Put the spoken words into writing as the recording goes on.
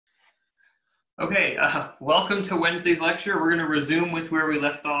Okay, welcome to Wednesday's lecture. We're going to resume with where we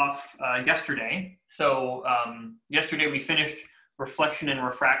left off yesterday. So yesterday we finished reflection and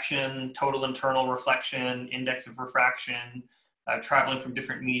refraction, total internal reflection, index of refraction, traveling from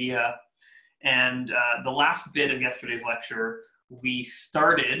different media. And the last bit of yesterday's lecture, we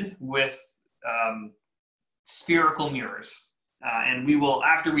started with spherical mirrors. And we will,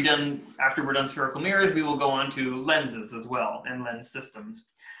 after we're done spherical mirrors, we will go on to lenses as well and lens systems.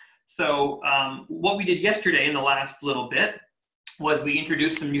 So what we did yesterday in the last little bit was we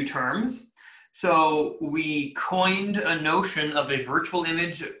introduced some new terms. So we coined a notion of a virtual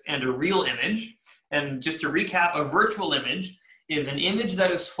image and a real image. And just to recap, a virtual image is an image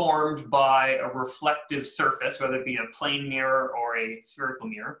that is formed by a reflective surface, whether it be a plane mirror or a spherical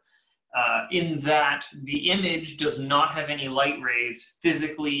mirror, in that the image does not have any light rays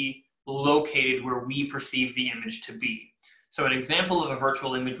physically located where we perceive the image to be. So an example of a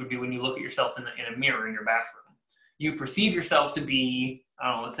virtual image would be when you look at yourself in a mirror in your bathroom. You perceive yourself to be, I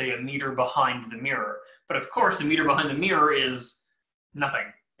don't know, let's say a meter behind the mirror. But of course, a meter behind the mirror is nothing.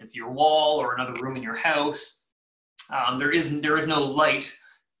 It's your wall or another room in your house. There is no light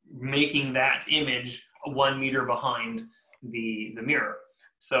making that image 1 meter behind the mirror.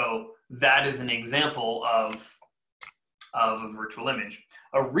 So that is an example of a virtual image.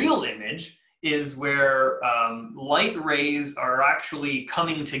 A real image is where light rays are actually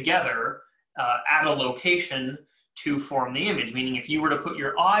coming together at a location to form the image. Meaning if you were to put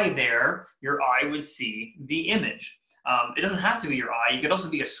your eye there, your eye would see the image. It doesn't have to be your eye. You could also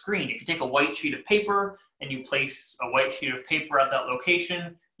be a screen. If you take a white sheet of paper and you place a white sheet of paper at that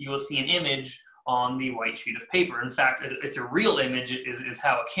location, you will see an image on the white sheet of paper. In fact, it's a real image is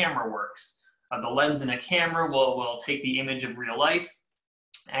how a camera works. The lens in a camera will take the image of real life,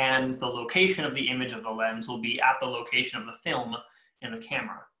 and the location of the image of the lens will be at the location of the film in the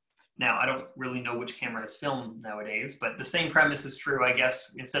camera. Now, I don't really know which camera has film nowadays, but the same premise is true, I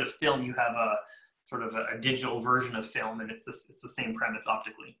guess. Instead of film, you have a sort of a digital version of film, and it's the same premise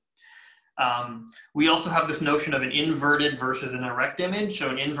optically. We also have this notion of an inverted versus an erect image. So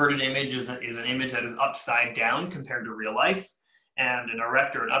an inverted image is an image that is upside down compared to real life, and an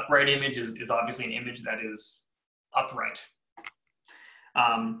erect or an upright image is obviously an image that is upright.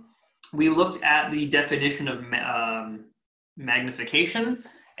 We looked at the definition of magnification,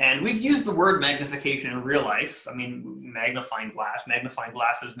 and we've used the word magnification in real life. I mean, magnifying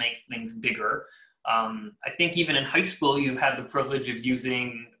glasses makes things bigger. I think even in high school, you've had the privilege of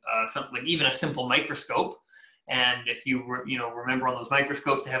using something like even a simple microscope. And if you remember on those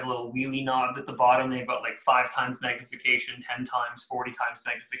microscopes, they have little wheelie knobs at the bottom. They've got like 5 times magnification, 10 times, 40 times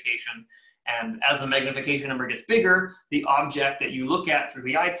magnification. And as the magnification number gets bigger, the object that you look at through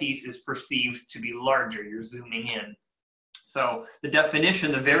the eyepiece is perceived to be larger. You're zooming in. So the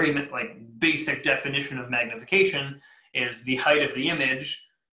definition, the very basic definition of magnification is the height of the image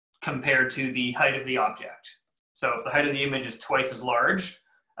compared to the height of the object. So if the height of the image is twice as large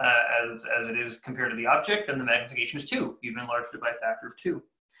as it is compared to the object, then the magnification is 2. You've enlarged it by a factor of 2.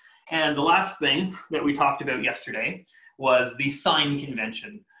 And the last thing that we talked about yesterday was the sign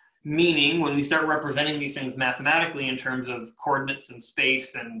convention. Meaning, when we start representing these things mathematically in terms of coordinates and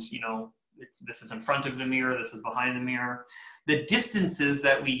space, and this is in front of the mirror, this is behind the mirror, the distances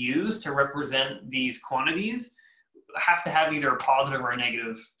that we use to represent these quantities have to have either a positive or a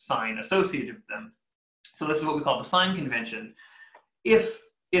negative sign associated with them. So this is what we call the sign convention.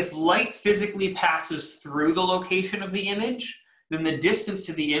 If light physically passes through the location of the image, then the distance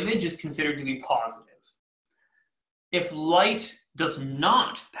to the image is considered to be positive. If light does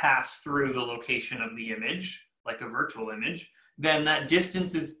not pass through the location of the image, like a virtual image, then that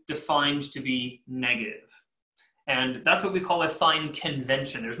distance is defined to be negative. And that's what we call a sign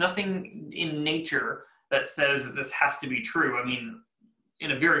convention. There's nothing in nature that says that this has to be true. I mean,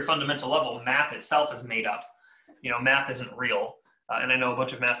 in a very fundamental level, math itself is made up. Math isn't real. And I know a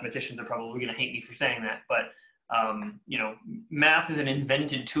bunch of mathematicians are probably going to hate me for saying that, but math is an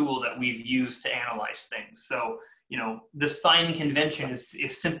invented tool that we've used to analyze things. So the sign convention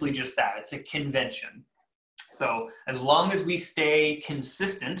is simply just that. It's a convention. So as long as we stay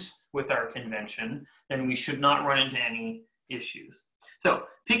consistent with our convention, then we should not run into any issues. So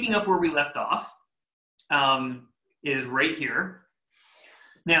picking up where we left off is right here.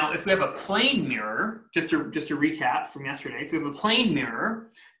 Now, if we have a plane mirror, just to recap from yesterday, if we have a plane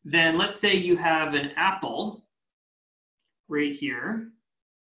mirror, then let's say you have an apple right here.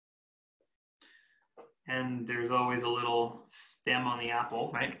 And there's always a little stem on the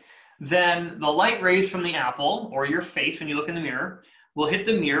apple, right? Then the light rays from the apple, or your face when you look in the mirror, will hit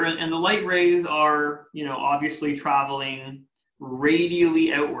the mirror, and the light rays are, obviously traveling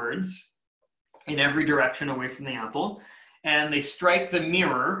radially outwards in every direction away from the apple, and they strike the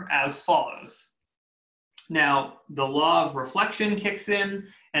mirror as follows. Now, the law of reflection kicks in,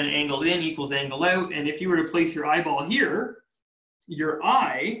 and angle in equals angle out, and if you were to place your eyeball here, your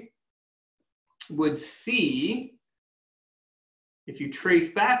eye would see, if you trace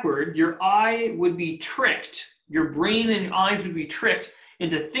backwards, your eye would be tricked, your brain and your eyes would be tricked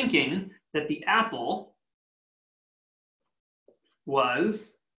into thinking that the apple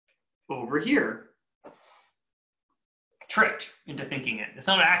was over here. Tricked into thinking it. It's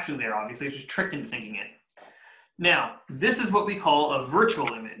not actually there, obviously, it's just tricked into thinking it. Now, this is what we call a virtual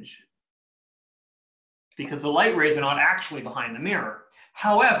image, because the light rays are not actually behind the mirror.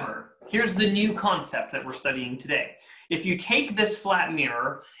 However, here's the new concept that we're studying today. If you take this flat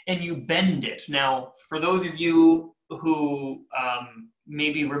mirror and you bend it, now, for those of you who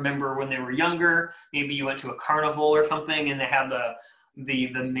maybe remember when they were younger, maybe you went to a carnival or something and they had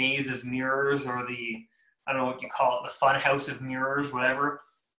the maze of mirrors, or the, I don't know what you call it, the fun house of mirrors, whatever.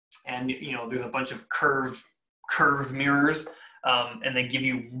 And you know, there's a bunch of curved mirrors, and they give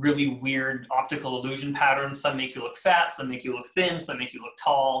you really weird optical illusion patterns. Some make you look fat, some make you look thin, some make you look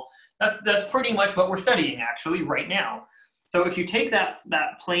tall. That's pretty much what we're studying actually right now. So if you take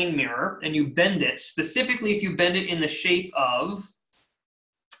that plane mirror and you bend it, specifically if you bend it in the shape of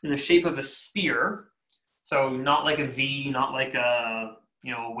a sphere, so not like a V, not like a,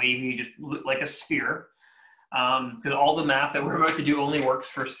 you know, wavy, just like a sphere, because all the math that we're about to do only works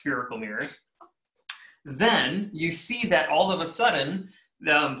for spherical mirrors, then you see that all of a sudden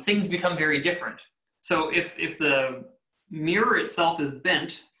things become very different. So if the mirror itself is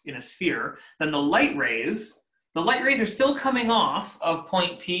bent in a sphere, then the light rays are still coming off of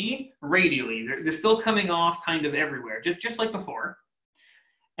point P radially. They're still coming off kind of everywhere, just like before.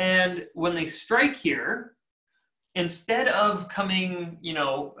 And when they strike here, instead of coming, you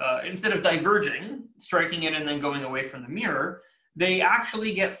know, instead of diverging, striking it and then going away from the mirror, they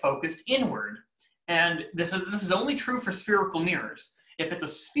actually get focused inward. And this is only true for spherical mirrors. If it's a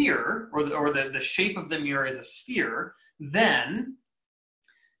sphere, or the shape of the mirror is a sphere, then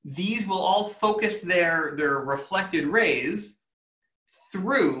these will all focus their reflected rays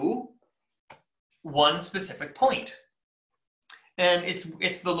through one specific point. And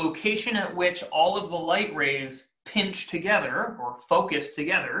it's the location at which all of the light rays pinch together or focus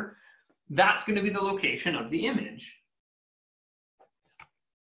together. That's going to be the location of the image.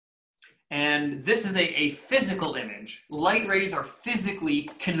 And this is a physical image. Light rays are physically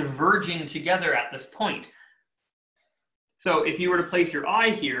converging together at this point. So if you were to place your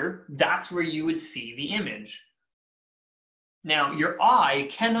eye here, that's where you would see the image. Now, your eye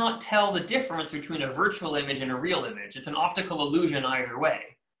cannot tell the difference between a virtual image and a real image. It's an optical illusion either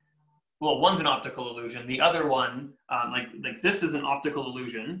way. Well, one's an optical illusion. The other one, like this is an optical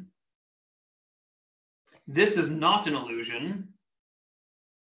illusion. This is not an illusion.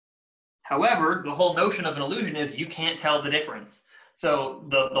 However, the whole notion of an illusion is you can't tell the difference. So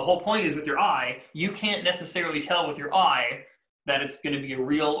the whole point is with your eye, you can't necessarily tell with your eye that it's going to be a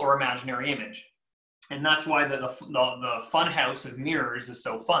real or imaginary image. And that's why the fun house of mirrors is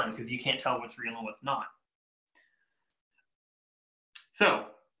so fun, because you can't tell what's real and what's not. So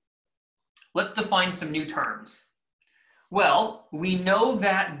let's define some new terms. Well, we know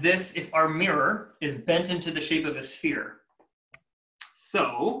that if our mirror is bent into the shape of a sphere.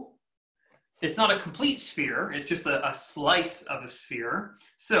 So it's not a complete sphere, it's just a slice of a sphere.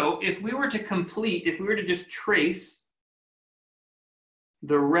 So if we were to just trace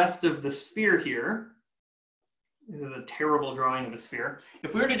the rest of the sphere here, this is a terrible drawing of a sphere.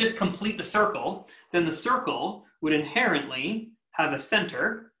 If we were to just complete the circle, then the circle would inherently have a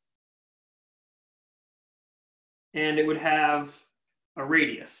center, and it would have a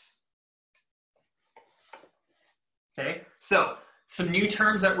radius. Okay, so some new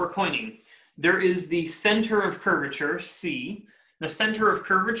terms that we're coining. There is the center of curvature, C. The center of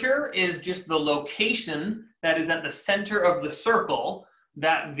curvature is just the location that is at the center of the circle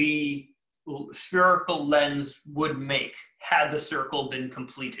that the spherical lens would make had the circle been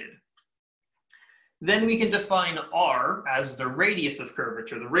completed. Then we can define R as the radius of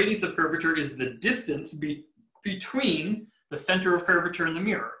curvature. The radius of curvature is the distance between the center of curvature and the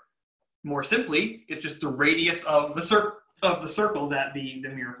mirror. More simply, it's just the radius of the circle that the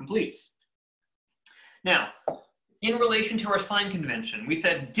mirror completes. Now, in relation to our sign convention, we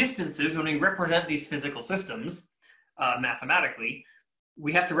said distances, when we represent these physical systems mathematically,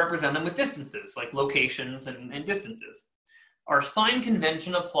 we have to represent them with distances, like locations and distances. Our sign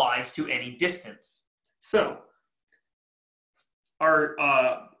convention applies to any distance. So,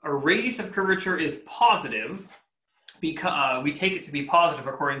 our radius of curvature is positive because we take it to be positive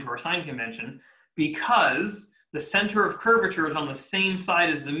according to our sign convention, because the center of curvature is on the same side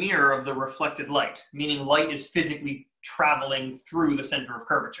as the mirror of the reflected light, meaning light is physically traveling through the center of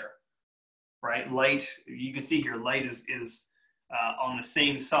curvature, right? Light, you can see here, light is on the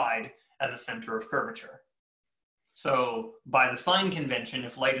same side as the center of curvature. So by the sign convention,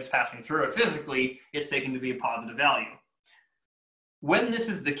 if light is passing through it physically, it's taken to be a positive value. When this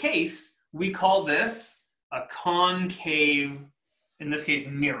is the case, we call this a concave, in this case,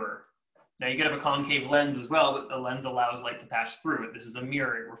 mirror. Now you could have a concave lens as well, but the lens allows light to pass through it. This is a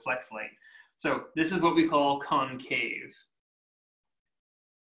mirror, it reflects light. So this is what we call concave.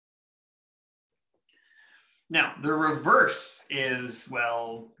 Now, the reverse is,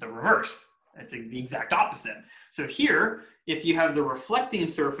 well, the reverse. It's the exact opposite. So here, if you have the reflecting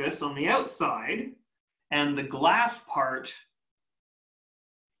surface on the outside and the glass part,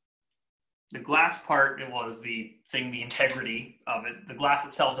 it was the thing, the integrity of it. The glass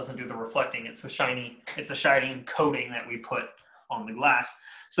itself doesn't do the reflecting. It's a shining coating that we put on the glass.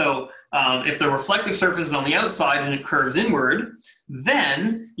 So if the reflective surface is on the outside and it curves inward,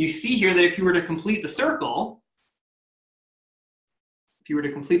 then you see here that if you were to complete the circle,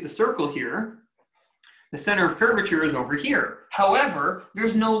 here, the center of curvature is over here. However,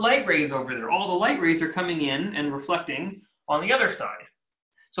 there's no light rays over there. All the light rays are coming in and reflecting on the other side.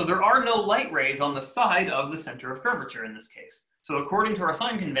 So there are no light rays on the side of the center of curvature in this case. So according to our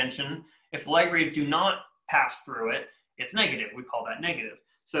sign convention, if light rays do not pass through it, it's negative. We call that negative.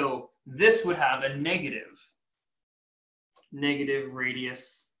 So this would have a negative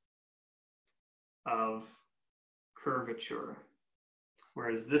radius of curvature.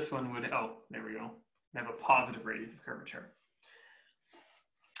 Whereas this one would, oh, there we go, have a positive radius of curvature.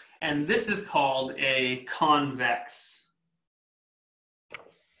 And this is called a convex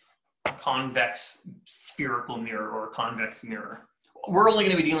spherical mirror, or a convex mirror. We're only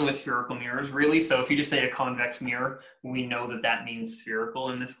going to be dealing with spherical mirrors, really. So if you just say a convex mirror, we know that that means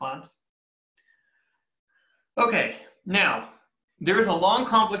spherical in this class. Okay, now, there's a long,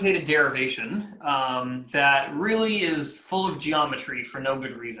 complicated derivation that really is full of geometry for no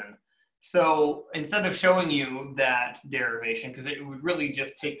good reason. So instead of showing you that derivation, because it would really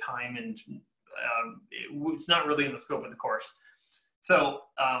just take time and it's not really in the scope of the course. So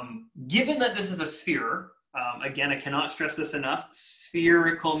given that this is a sphere, again, I cannot stress this enough,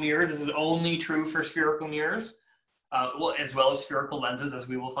 spherical mirrors, this is only true for spherical mirrors, well, as well as spherical lenses, as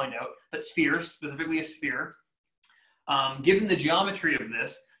we will find out, but spheres, specifically a sphere. Given the geometry of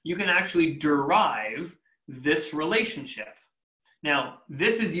this, you can actually derive this relationship. Now,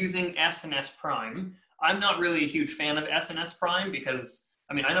 this is using S and S prime. I'm not really a huge fan of S and S prime because,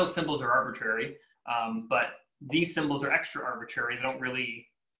 I mean, I know symbols are arbitrary, but these symbols are extra arbitrary. They don't really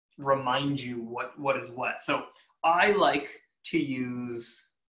remind you what is what. So I like to use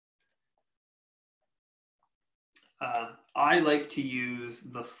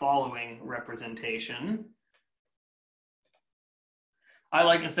the following representation. I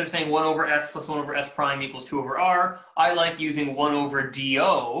like, instead of saying 1 over S plus 1 over S prime equals 2 over R, I like using 1 over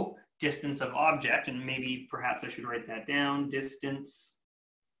DO, distance of object, and maybe perhaps I should write that down, distance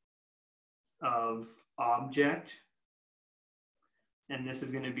of object. And this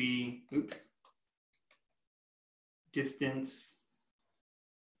is going to be, oops, distance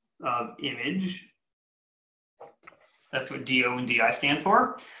of image. That's what DO and DI stand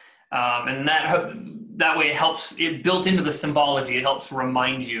for. And that way it helps, it built into the symbology, it helps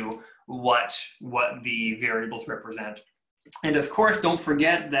remind you what the variables represent. And of course, don't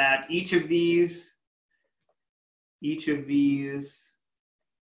forget that each of these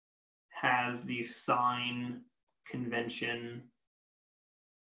has the sign convention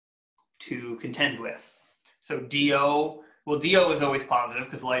to contend with. So DO, well, DO is always positive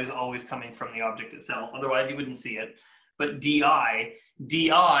because light is always coming from the object itself. Otherwise, you wouldn't see it. But DI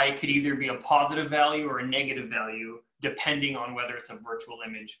could either be a positive value or a negative value, depending on whether it's a virtual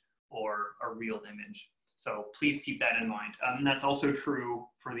image or a real image. So please keep that in mind. And that's also true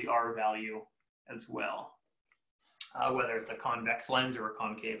for the R value as well, whether it's a convex lens or a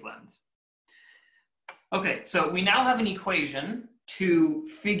concave lens. Okay, so we now have an equation to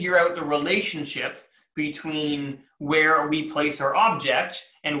figure out the relationship between where we place our object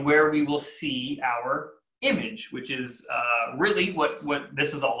and where we will see our image, which is really what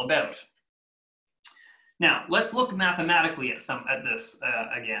this is all about. Now, let's look mathematically at this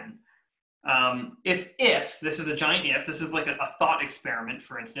again. If this is a giant if, this is like a thought experiment,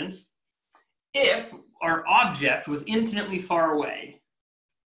 for instance. If our object was infinitely far away,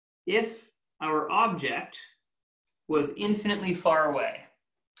 if our object was infinitely far away,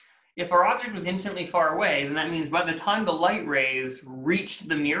 If our object was infinitely far away, then that means by the time the light rays reached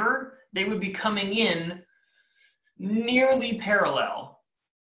the mirror, they would be coming in nearly parallel,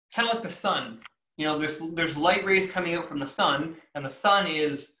 kind of like the sun. You know, there's light rays coming out from the sun, and the sun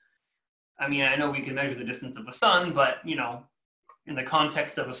is, I mean, I know we can measure the distance of the sun, but, you know, in the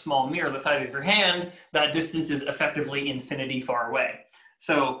context of a small mirror the size of your hand, that distance is effectively infinity far away.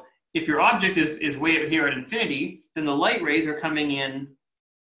 So if your object is way out here at infinity, then the light rays are coming in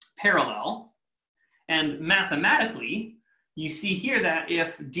parallel. And mathematically, you see here that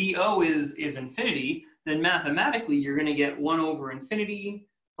if dO is infinity, then mathematically you're going to get 1 over infinity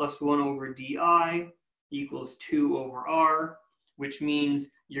plus 1 over di equals 2 over r, which means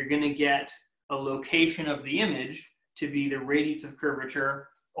you're going to get a location of the image to be the radius of curvature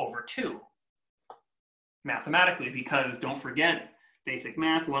over 2. Mathematically, because don't forget, basic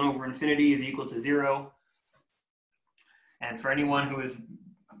math, 1 over infinity is equal to 0. And for anyone who is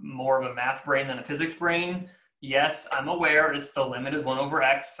more of a math brain than a physics brain, yes, I'm aware it's the limit is 1 over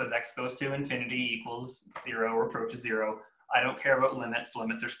x, as x goes to infinity equals 0 or approaches 0. I don't care about limits.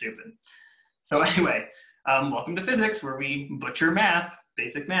 Limits are stupid. So anyway, welcome to physics, where we butcher math.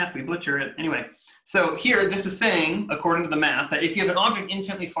 Basic math, we butcher it. Anyway, so here this is saying, according to the math, that if you have an object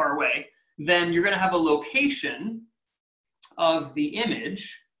infinitely far away, then you're going to have a location of the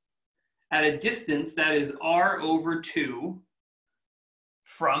image at a distance that is r over 2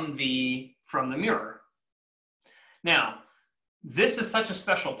 from the mirror. Now, this is such a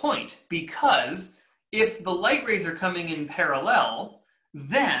special point because if the light rays are coming in parallel,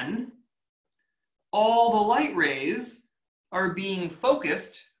 then all the light rays are being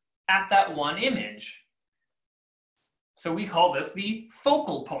focused at that one image. So we call this the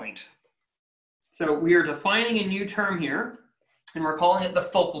focal point. So we are defining a new term here, and we're calling it the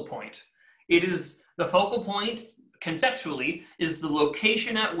focal point. It is the focal point, conceptually, is the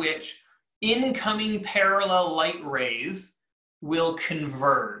location at which incoming parallel light rays will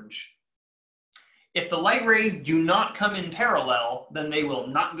converge. If the light rays do not come in parallel, then they will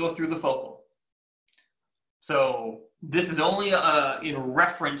not go through the focal. So this is only in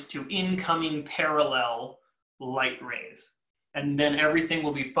reference to incoming parallel light rays. And then everything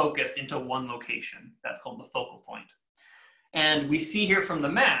will be focused into one location. That's called the focal point. And we see here from the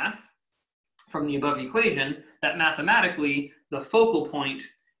math, from the above equation, that mathematically the focal point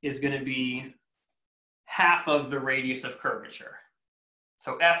is going to be half of the radius of curvature.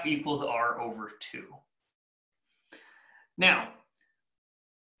 So F equals R over 2. Now,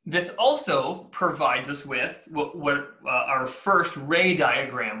 this also provides us with our first ray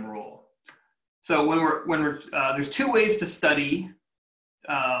diagram rule. So there's two ways to study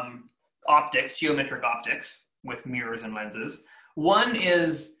optics, geometric optics, with mirrors and lenses. One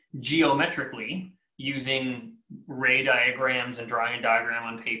is geometrically, using ray diagrams and drawing a diagram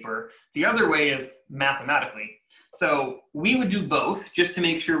on paper. The other way is mathematically. So we would do both just to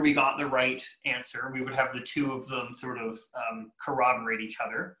make sure we got the right answer. We would have the two of them sort of corroborate each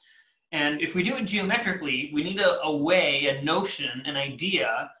other. And if we do it geometrically, we need a way, a notion, an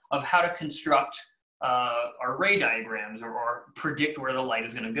idea of how to construct our ray diagrams or predict where the light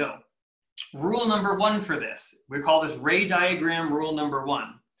is going to go. Rule number 1 for this, we call this ray diagram rule number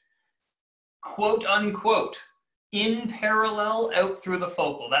 1. Quote unquote, in parallel out through the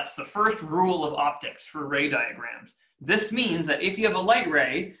focal. That's the first rule of optics for ray diagrams. This means that if you have a light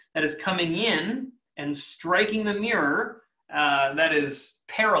ray that is coming in and striking the mirror that is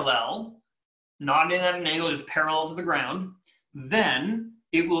parallel, not in at an angle, just parallel to the ground, then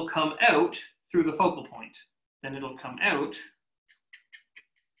it will come out through the focal point. Then it'll come out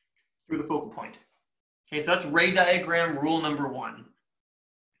through the focal point. Okay, so that's ray diagram rule number 1.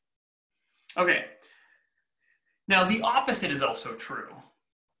 Okay, now the opposite is also true.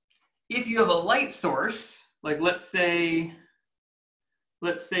 If you have a light source, like let's say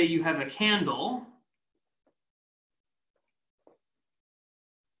you have a candle.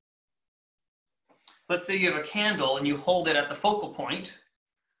 Let's say you have a candle and you hold it at the focal point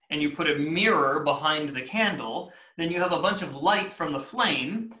and you put a mirror behind the candle, then you have a bunch of light from the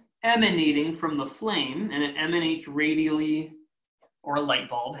flame emanating from the flame, and it emanates radially, or a light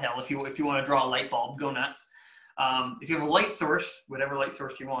bulb. Hell, if you want to draw a light bulb, go nuts. If you have a light source, whatever light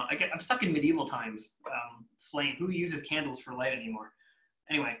source you want. I'm stuck in medieval times. Flame. Who uses candles for light anymore?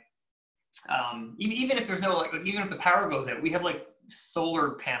 Anyway, even if there's no even if the power goes out, we have like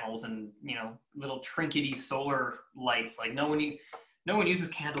solar panels and little trinkety solar lights. Like no one uses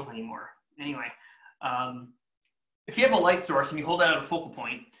candles anymore. Anyway, if you have a light source and you hold it at a focal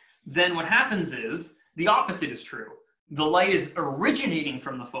point, then what happens is the opposite is true. The light is originating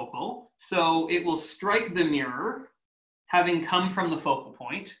from the focal, so it will strike the mirror, having come from the focal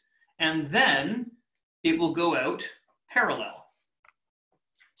point, and then it will go out parallel.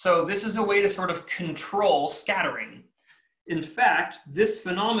 So this is a way to sort of control scattering. In fact, this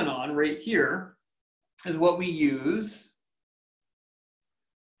phenomenon right here is what we use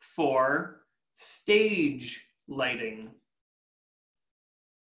for stage lighting.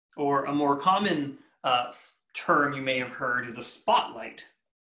 Or a more common term you may have heard is a spotlight.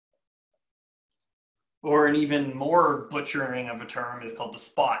 Or an even more butchering of a term is called the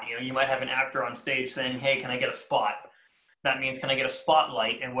spot. You know, you might have an actor on stage saying, hey, can I get a spot? That means, can I get a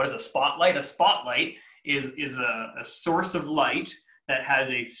spotlight? And what is a spotlight? A spotlight is a source of light that has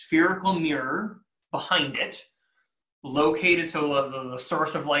a spherical mirror behind it, located so the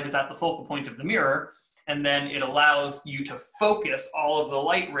source of light is at the focal point of the mirror, and then it allows you to focus all of the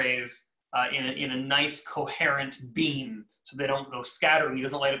light rays in a nice coherent beam, so they don't go scattering. It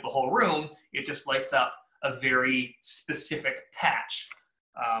doesn't light up the whole room, it just lights up a very specific patch,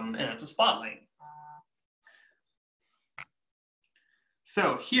 and it's a spotlight.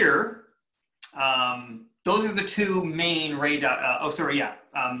 So here, those are the two main ray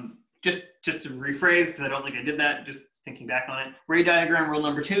just to rephrase, because I don't think I did that, just thinking back on it. Ray diagram rule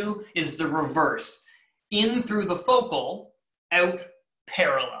number 2 is the reverse. In through the focal, out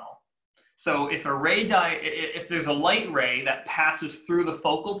parallel. So if if there's a light ray that passes through the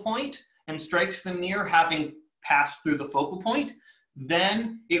focal point and strikes the mirror having passed through the focal point,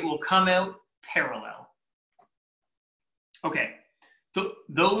 then it will come out parallel. Okay, so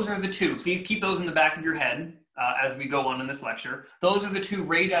those are the two. Please keep those in the back of your head as we go on in this lecture. Those are the two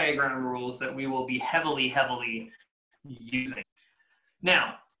ray diagram rules that we will be heavily using.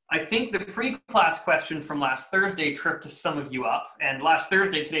 Now, I think the pre-class question from last Thursday tripped some of you up, and last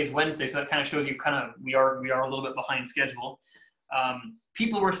Thursday, today's Wednesday, so that kind of shows you we are a little bit behind schedule.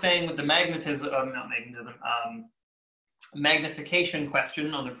 People were saying with the magnification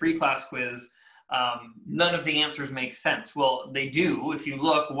question on the pre-class quiz, none of the answers make sense. Well, they do. If you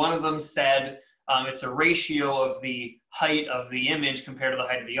look, one of them said it's a ratio of the height of the image compared to the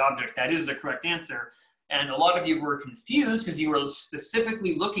height of the object. That is the correct answer. And a lot of you were confused because you were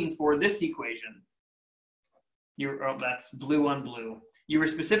specifically looking for this equation. That's blue on blue. You were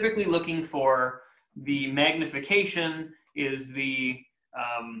specifically looking for the magnification is the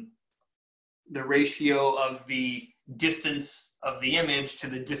ratio of the distance of the image to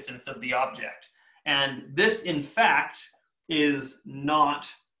the distance of the object. And this, in fact, is not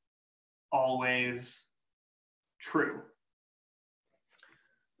always true.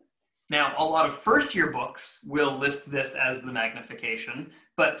 Now, a lot of first-year books will list this as the magnification,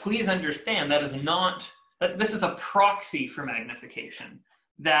 but please understand that this is a proxy for magnification.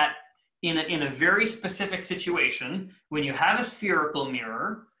 That in a very specific situation, when you have a spherical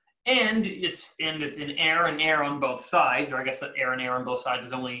mirror and it's in air and air on both sides, or I guess that air and air on both sides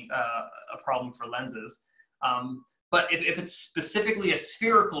is only a problem for lenses. But if it's specifically a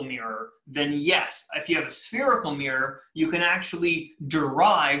spherical mirror, then yes, if you have a spherical mirror, you can actually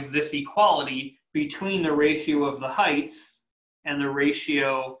derive this equality between the ratio of the heights and the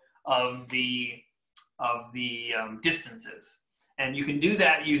ratio of the distances. And you can do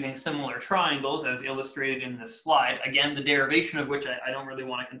that using similar triangles as illustrated in this slide. Again, the derivation of which I don't really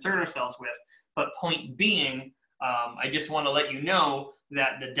want to concern ourselves with, but point being, I just want to let you know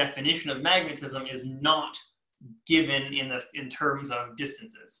that the definition of magnetism is not given in terms of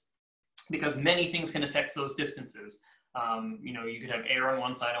distances, because many things can affect those distances. You know, you could have air on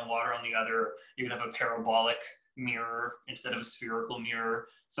one side and water on the other. You could have a parabolic mirror instead of a spherical mirror.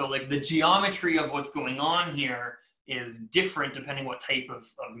 So like the geometry of what's going on here is different depending what type of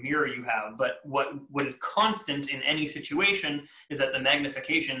mirror you have. But what is constant in any situation is that the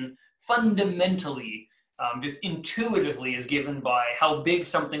magnification fundamentally, just intuitively, is given by how big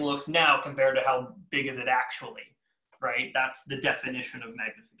something looks now compared to how big is it actually, right? That's the definition of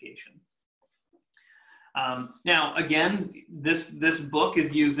magnification. Now, again, this book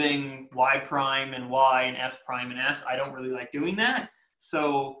is using Y prime and Y and S prime and S. I don't really like doing that.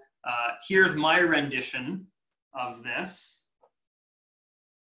 So here's my rendition of this.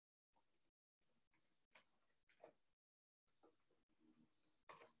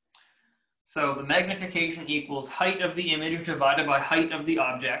 So the magnification equals height of the image divided by height of the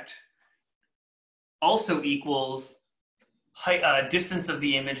object, also equals height, distance of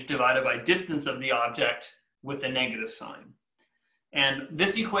the image divided by distance of the object with a negative sign. And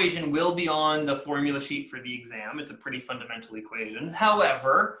this equation will be on the formula sheet for the exam. It's a pretty fundamental equation.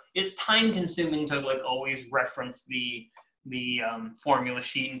 However, it's time consuming to like always reference the formula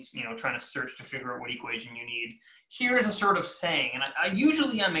sheet and, you know, trying to search to figure out what equation you need. Here's a sort of saying, and I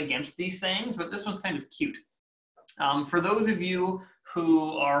usually am against these sayings, but this one's kind of cute. For those of you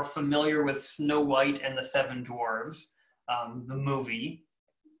who are familiar with Snow White and the Seven Dwarves, the movie,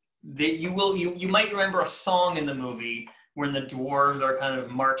 you might remember a song in the movie when the dwarves are kind of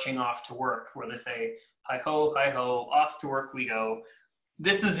marching off to work, where they say, hi ho, off to work we go.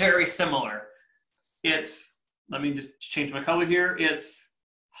 This is very similar. It's, let me just change my color here. It's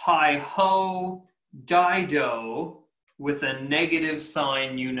hi ho, dido with a negative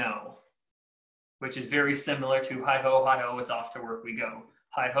sign, you know, which is very similar to hi ho, it's off to work we go.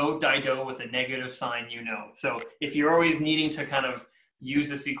 Hi ho, dido with a negative sign, you know. So if you're always needing to kind of use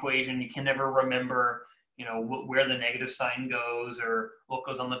this equation, you can never remember, you know, where the negative sign goes or what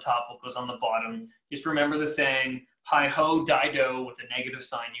goes on the top, what goes on the bottom. Just remember the saying, hi ho, dido with a negative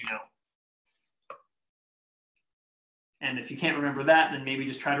sign, you know. And if you can't remember that, then maybe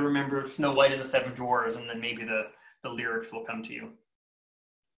just try to remember Snow White and the Seven Dwarfs, and then maybe the lyrics will come to you.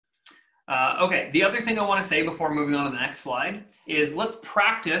 Okay, the other thing I want to say before moving on to the next slide is let's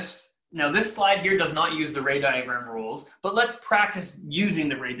practice. Now this slide here does not use the ray diagram rules, but let's practice using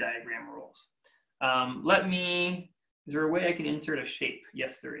the ray diagram rules. Is there a way I can insert a shape?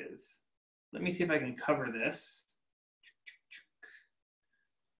 Yes, there is. Let me see if I can cover this.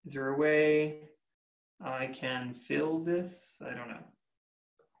 Is there a way I can fill this? I don't know.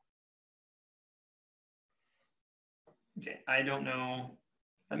 Okay, I don't know.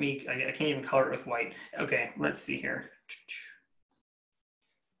 I can't even color it with white. Okay, let's see here.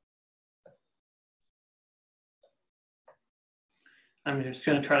 I'm just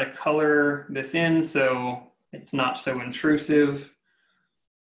gonna try to color this in so it's not so intrusive.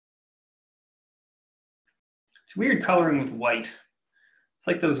 It's weird coloring with white. It's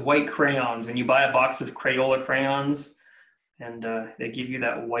like those white crayons. When you buy a box of Crayola crayons and they give you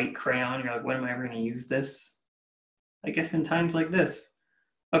that white crayon, you're like, when am I ever gonna use this? I guess in times like this.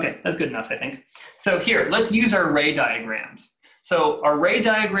 Okay, that's good enough, I think. So here, let's use our ray diagrams. So our ray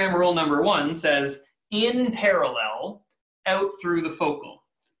diagram rule number 1 says in parallel, out through the focal.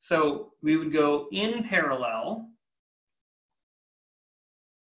 So we would go in parallel,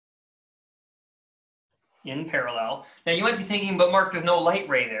 Now you might be thinking, but Mark, there's no light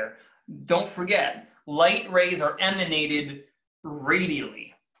ray there. Don't forget, light rays are emanated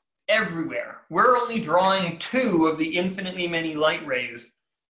radially, everywhere. We're only drawing 2 of the infinitely many light rays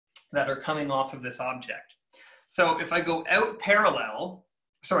that are coming off of this object. So if I go out parallel,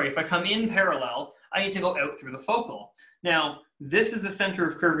 if I come in parallel, I need to go out through the focal. Now, this is the center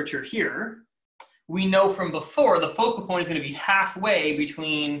of curvature here. We know from before the focal point is going to be halfway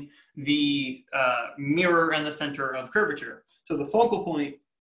between the mirror and the center of curvature. So the focal point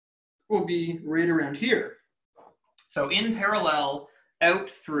will be right around here. So in parallel, out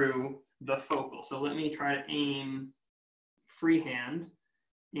through the focal. So let me try to aim freehand.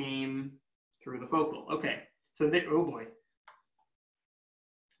 Aim through the focal. Okay, so oh boy.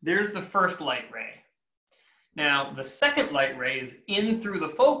 There's the first light ray. Now, the second light ray is in through the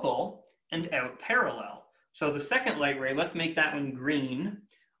focal and out parallel. So the second light ray, let's make that one green.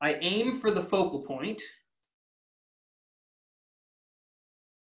 I aim for the focal point.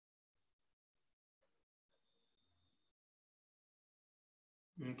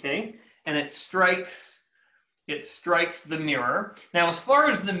 Okay, and it strikes the mirror. Now, as far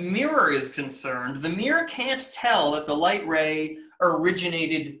as the mirror is concerned, the mirror can't tell that the light ray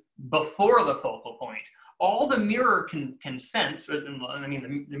originated before the focal point. All the mirror can sense, I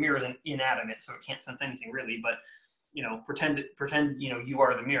mean, the mirror is inanimate, so it can't sense anything really, but you know, pretend you know, you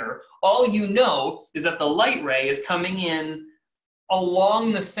are the mirror. All you know is that the light ray is coming in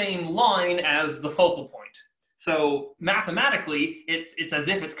along the same line as the focal point. So mathematically, it's as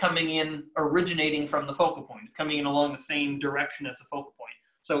if it's coming in, originating from the focal point. It's coming in along the same direction as the focal point.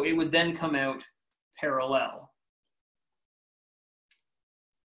 So it would then come out parallel.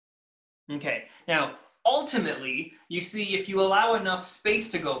 Okay, now ultimately, you see if you allow enough space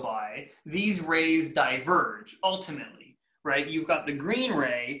to go by, these rays diverge ultimately, right? You've got the green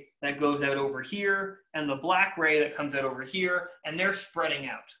ray that goes out over here and the black ray that comes out over here, and they're spreading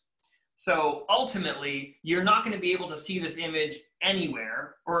out. So ultimately, you're not going to be able to see this image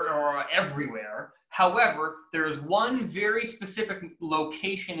anywhere or everywhere. However, there's one very specific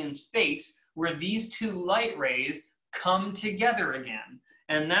location in space where these 2 light rays come together again,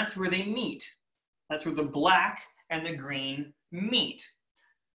 and that's where they meet. That's where the black and the green meet.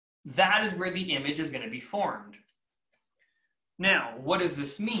 That is where the image is going to be formed. Now, what does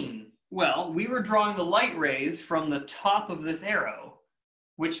this mean? Well, we were drawing the light rays from the top of this arrow,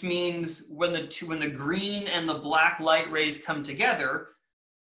 which means when the green and the black light rays come together,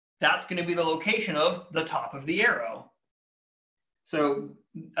 that's going to be the location of the top of the arrow. So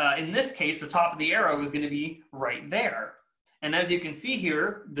in this case, the top of the arrow is going to be right there. And as you can see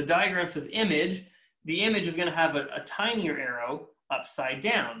here, the diagram says image. The image is going to have a tinier arrow upside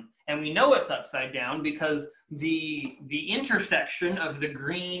down. And we know it's upside down because the intersection of the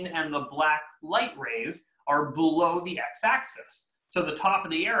green and the black light rays are below the x-axis. So the top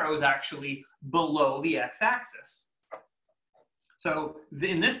of the arrow is actually below the x-axis. So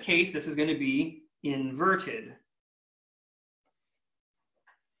in this case, this is going to be inverted.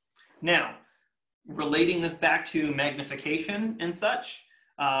 Now, relating this back to magnification and such,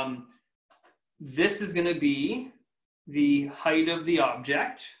 this is going to be the height of the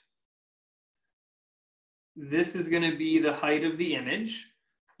object. This is going to be the height of the image.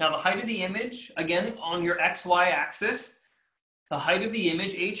 Now, the height of the image, again, on your XY axis, the height of the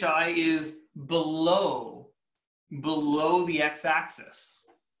image, HI, is below the x-axis.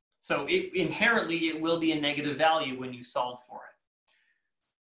 So inherently, it will be a negative value when you solve for it.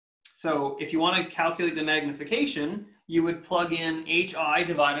 So if you want to calculate the magnification, you would plug in HI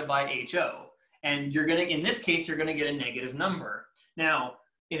divided by HO. And you're going to, in this case, you're going to get a negative number. Now,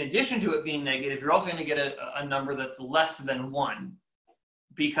 in addition to it being negative, you're also going to get a number that's less than 1.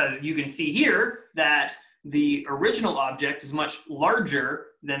 Because you can see here that the original object is much larger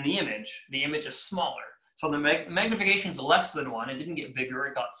than the image. The image is smaller. So the magnification is less than 1. It didn't get bigger,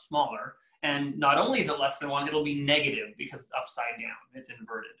 it got smaller. And not only is it less than 1, it'll be negative because it's upside down, it's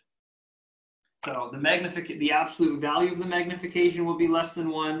inverted. So the absolute value of the magnification will be less than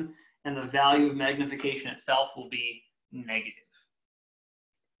 1, and the value of magnification itself will be negative.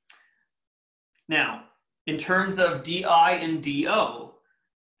 Now, in terms of DI and DO,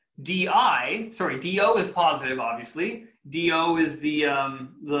 DO is positive, obviously. DO is the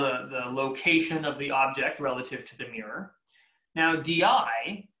location of the object relative to the mirror. Now,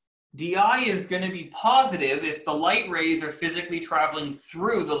 DI is going to be positive if the light rays are physically traveling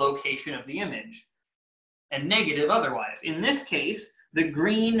through the location of the image, and negative otherwise. In this case, the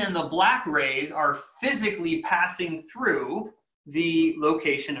green and the black rays are physically passing through the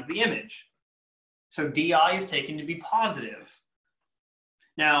location of the image. So DI is taken to be positive.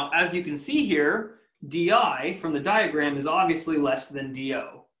 Now, as you can see here, DI from the diagram is obviously less than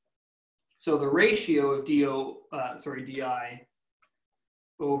DO. So the ratio of DI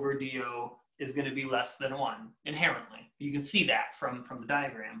over DO is going to be less than 1 inherently. You can see that from the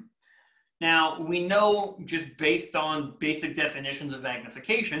diagram. Now, we know just based on basic definitions of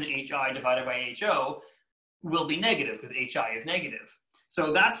magnification, HI divided by HO will be negative because HI is negative.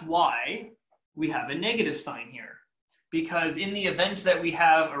 So that's why we have a negative sign here. Because in the event that we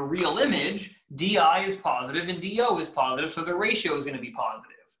have a real image, DI is positive and DO is positive, so the ratio is going to be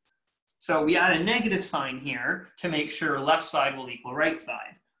positive. So we add a negative sign here to make sure left side will equal right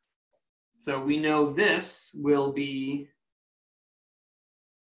side. So we know this will be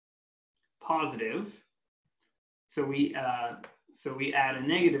positive. So we add a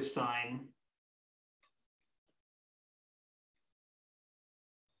negative sign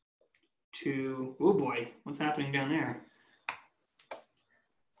to, oh boy, what's happening down there?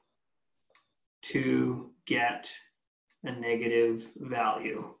 To get a negative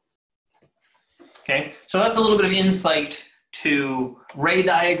value. Okay, so that's a little bit of insight to ray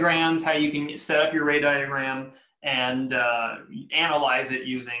diagrams, how you can set up your ray diagram and analyze it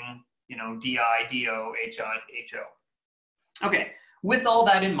using, DI, DO, HI, HO. Okay, with all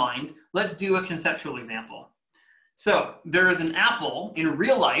that in mind, let's do a conceptual example. So there is an apple in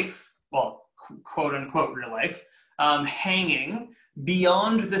real life, well, quote unquote real life, hanging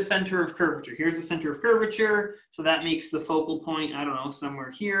beyond the center of curvature. Here's the center of curvature, so that makes the focal point, I don't know,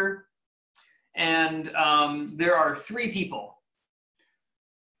 somewhere here. And there are 3 people.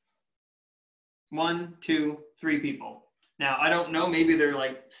 1, 2, 3 people. Now, I don't know, maybe they're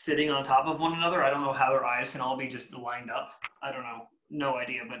like sitting on top of one another. I don't know how their eyes can all be just lined up. I don't know, no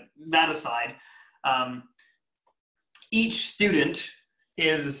idea, but that aside, each student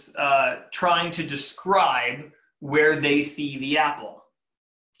is trying to describe where they see the apple.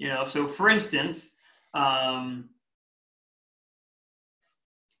 So for instance,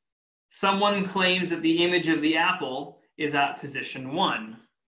 someone claims that the image of the apple is at position 1.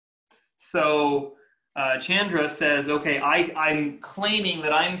 So Chandra says, okay, I'm claiming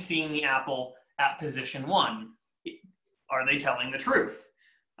that I'm seeing the apple at position 1. Are they telling the truth?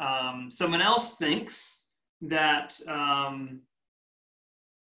 Someone else thinks that,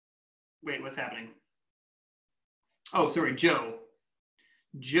 wait, what's happening? Oh, sorry, Joe.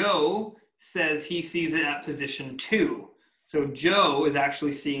 Joe says he sees it at position 2. So Joe is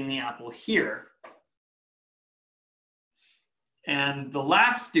actually seeing the apple here. And the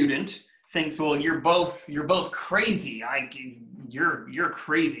last student thinks, well, you're both crazy. you're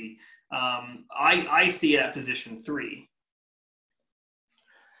crazy. I see it at position 3.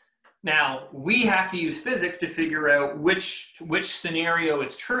 Now, we have to use physics to figure out which scenario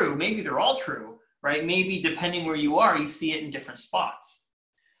is true. Maybe they're all true, right? Maybe depending where you are, you see it in different spots.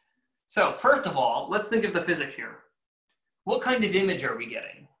 So first of all, let's think of the physics here. What kind of image are we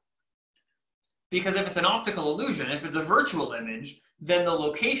getting? Because if it's an optical illusion, if it's a virtual image, then the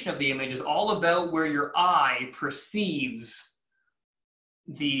location of the image is all about where your eye perceives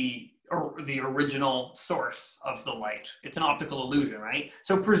the original source of the light. It's an optical illusion, right?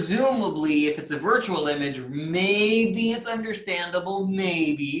 So presumably, if it's a virtual image, maybe it's understandable,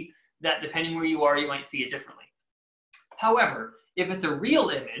 maybe, that depending where you are, you might see it differently. However, if it's a real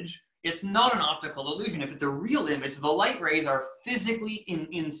image, it's not an optical illusion. If it's a real image, the light rays are physically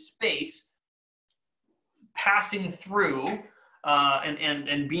in space, passing through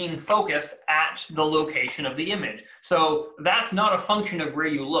and being focused at the location of the image. So that's not a function of where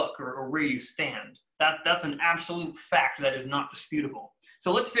you look or where you stand. That's an absolute fact that is not disputable.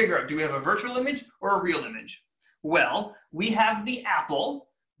 So let's figure out, do we have a virtual image or a real image? Well, we have the apple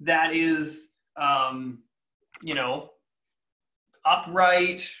that is, you know,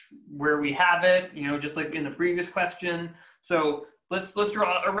 upright where we have it, you know, just like in the previous question. So let's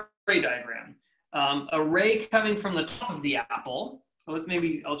draw a ray diagram. A ray coming from the top of the apple. So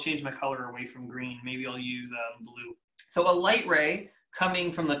I'll change my color away from green. Maybe I'll use blue. So a light ray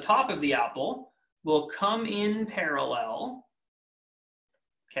coming from the top of the apple will come in parallel,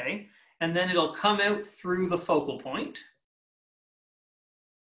 okay? And then it'll come out through the focal point,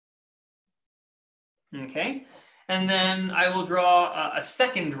 okay? And then I will draw a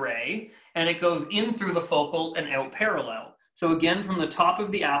second ray, and it goes in through the focal and out parallel. So again, from the top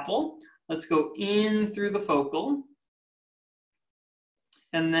of the apple, let's go in through the focal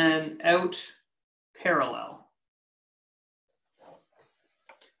and then out parallel.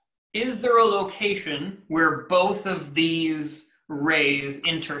 Is there a location where both of these rays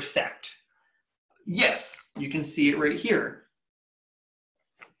intersect? Yes, you can see it right here.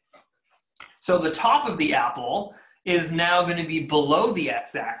 So the top of the apple is now going to be below the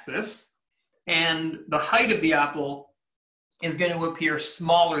x-axis, and the height of the apple is going to appear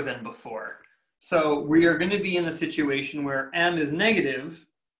smaller than before. So we are going to be in a situation where m is negative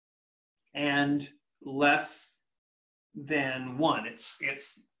and less than 1.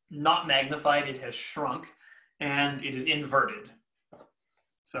 It's not magnified, it has shrunk, and it is inverted.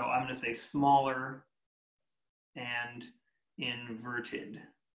 So I'm going to say smaller and inverted.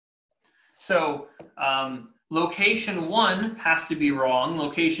 So location 1 has to be wrong,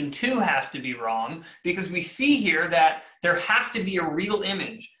 location 2 has to be wrong, because we see here that there has to be a real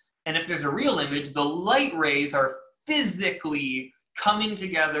image. And if there's a real image, the light rays are physically coming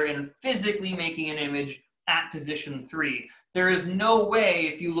together and physically making an image at position 3. There is no way,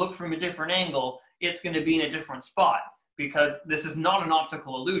 if you look from a different angle, it's going to be in a different spot, because this is not an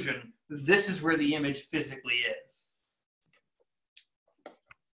optical illusion. This is where the image physically is.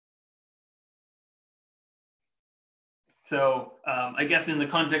 So I guess in the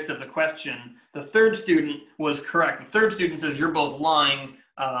context of the question, the third student was correct. The third student says, you're both lying.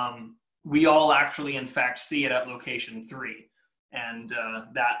 We all actually, in fact, see it at location 3. And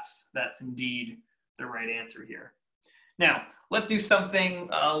that's indeed the right answer here. Now, let's do something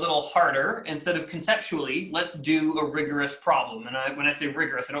a little harder. Instead of conceptually, let's do a rigorous problem. And when I say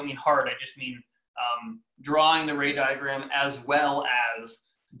rigorous, I don't mean hard. I just mean drawing the ray diagram as well as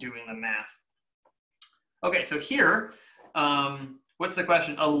doing the math. Okay, so here, what's the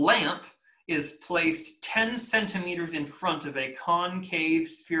question? A lamp is placed 10 centimeters in front of a concave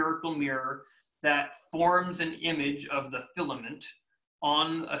spherical mirror that forms an image of the filament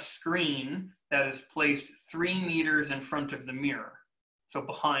on a screen that is placed 3 meters in front of the mirror. So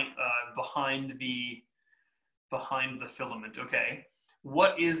behind the filament, okay.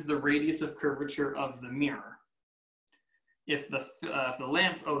 What is the radius of curvature of the mirror? If the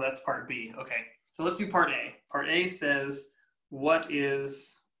lamp, oh, that's part B, okay. So let's do part A. Part A says, what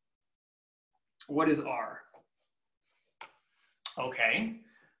is R? Okay,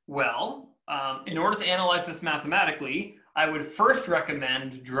 well, in order to analyze this mathematically, I would first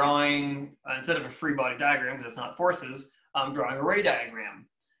recommend drawing, instead of a free body diagram, because it's not forces, drawing a ray diagram.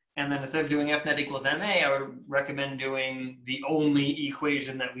 And then instead of doing F net equals ma, I would recommend doing the only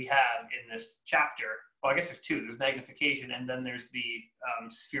equation that we have in this chapter. Well, I guess there's 2. There's magnification, and then there's the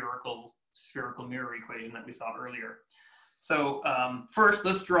spherical mirror equation that we saw earlier. So first,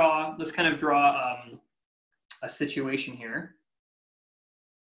 let's kind of draw a situation here.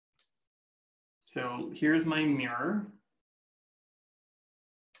 So here's my mirror.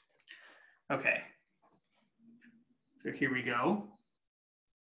 Okay. So here we go.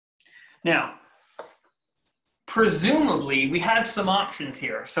 Now, presumably, we have some options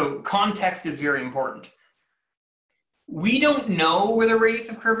here. So context is very important. We don't know where the radius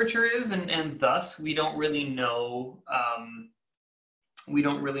of curvature is, and thus we don't really know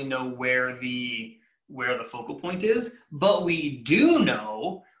where the focal point is, but we do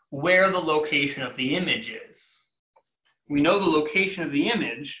know where the location of the image is. We know the location of the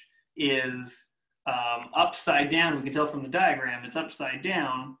image is upside down. We can tell from the diagram it's upside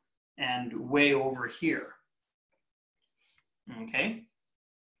down and way over here. Okay.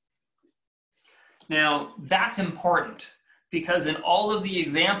 Now, that's important because in all of the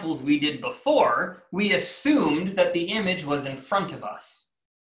examples we did before, we assumed that the image was in front of us.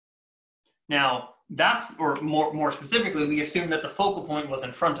 Now, or more specifically, we assumed that the focal point was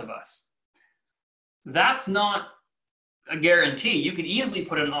in front of us. That's not a guarantee. You could easily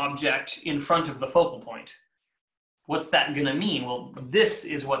put an object in front of the focal point. What's that going to mean? Well, this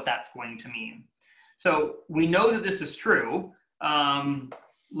is what that's going to mean. So we know that this is true.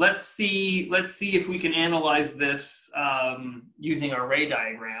 Let's see if we can analyze this using our ray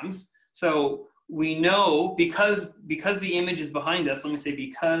diagrams. So we know because the image is behind us, let me say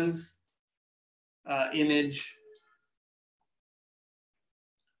because image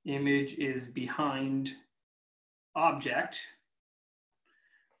is behind object,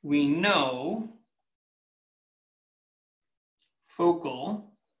 we know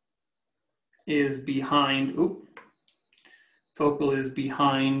focal is behind, focal is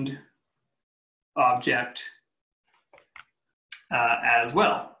behind object as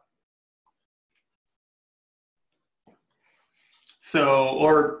well. So,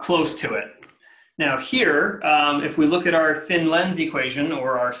 or close to it. Now here, if we look at our thin lens equation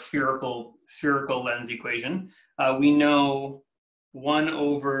or our spherical lens equation, we know 1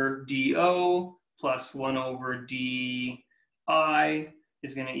 over dO plus 1 over di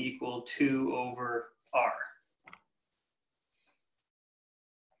is going to equal 2 over r.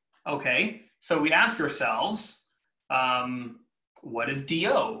 Okay, so we ask ourselves, what is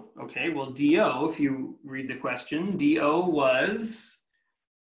dO? Okay, well dO, if you read the question, dO was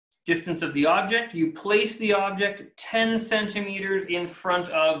distance of the object. You place the object 10 centimeters in front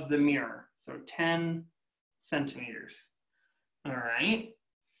of the mirror. So 10 centimeters. All right.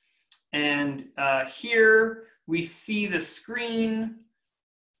 And here we see the screen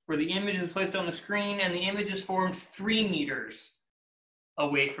where the image is placed on the screen, and the image is formed 3 meters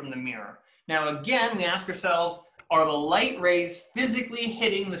away from the mirror. Now again, we ask ourselves, are the light rays physically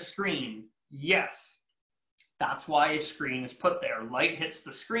hitting the screen? Yes. That's why a screen is put there. Light hits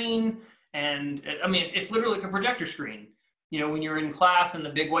the screen, and I mean, it's literally like a projector screen. You know, when you're in class and the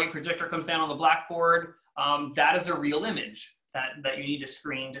big white projector comes down on the blackboard, that is a real image that you need a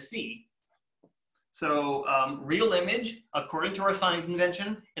screen to see. So real image, according to our sign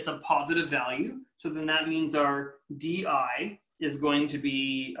convention, it's a positive value. So then that means our DI is going to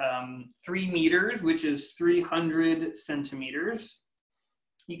be 3 meters, which is 300 centimeters.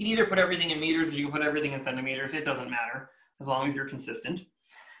 You can either put everything in meters or you can put everything in centimeters. It doesn't matter as long as you're consistent.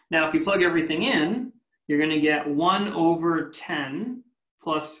 Now, if you plug everything in, you're going to get 1 over 10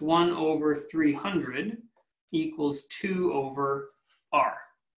 plus 1 over 300 equals 2 over r.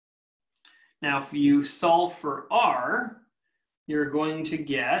 Now, if you solve for r, you're going to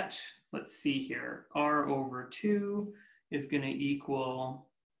get, let's see here, r over 2 is going to equal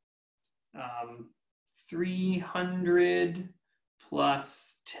 300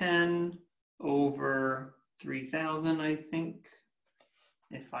 plus 10 over 3,000, I think,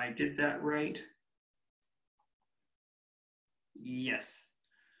 if I did that right. Yes.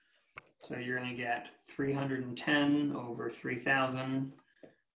 So you're going to get 310 over 3,000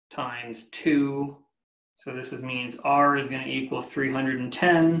 times 2. So this means R is going to equal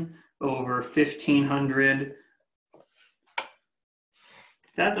 310 over 1,500.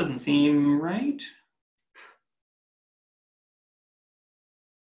 That doesn't seem right.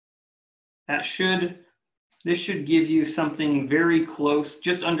 This should give you something very close,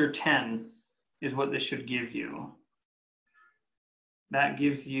 just under 10 is what this should give you. That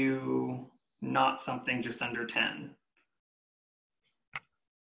gives you not something just under 10.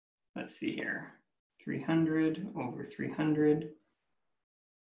 Let's see here, 300 over 300.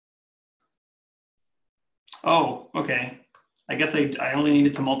 Oh, okay. I guess I only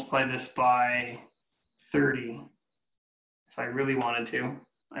needed to multiply this by 30 if I really wanted to.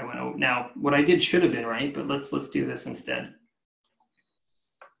 I went over. Now, what I did should have been right, but let's do this instead.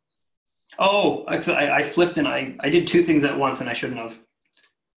 Oh, I flipped and I did 2 things at once and I shouldn't have.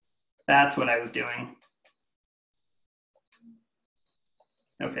 That's what I was doing.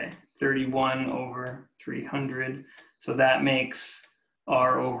 Okay, 31 over 300. So that makes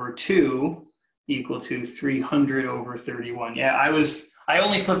R over 2 equal to 300 over 31. Yeah, I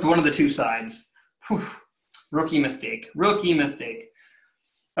only flipped one of the two sides. Whew. Rookie mistake, rookie mistake.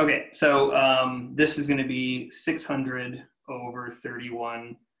 Okay, so this is gonna be 600 over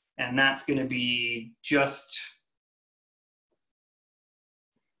 31, and that's gonna be just,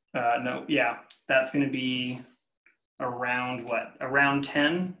 no, yeah, that's gonna be around what? Around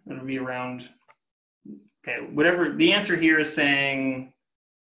 10? It'll be around, okay, whatever. The answer here is saying,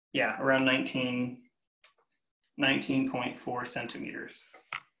 yeah, around 19.4 centimeters.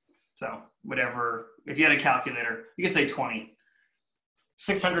 So whatever, if you had a calculator, you could say 20.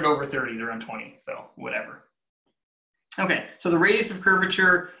 600 over 30 is around 20, so whatever. Okay, so the radius of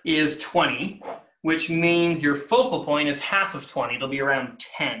curvature is 20, which means your focal point is half of 20. It'll be around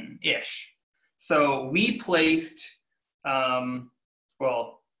 10-ish. So we placed,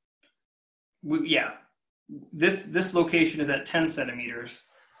 this location is at 10 centimeters,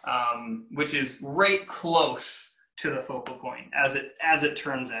 which is right close to the focal point, as it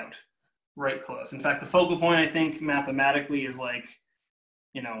turns out, right close. In fact, the focal point, I think, mathematically is like,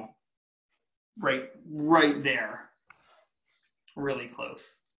 you know, right there, really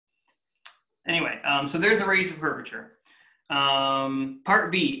close. Anyway, so there's the radius of curvature.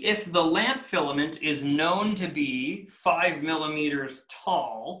 Part B, if the lamp filament is known to be 5 millimeters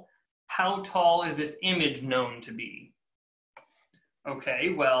tall, how tall is its image known to be? Okay,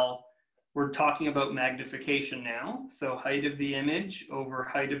 well, we're talking about magnification now. So height of the image over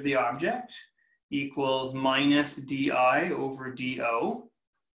height of the object equals minus di over do.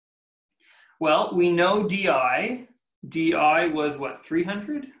 Well, we know di was what,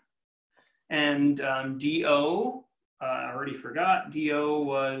 300? And do, I already forgot, do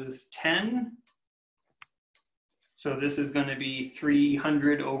was 10. So this is going to be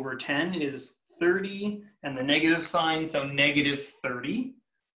 300 over 10 is 30, and the negative sign, so negative 30.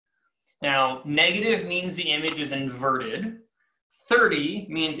 Now, negative means the image is inverted. 30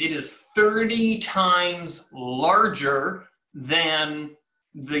 means it is 30 times larger than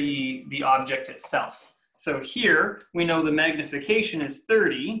the object itself. So here, we know the magnification is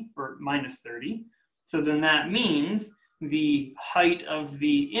 30, or minus 30. So then that means the height of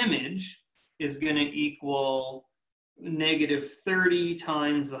the image is going to equal negative 30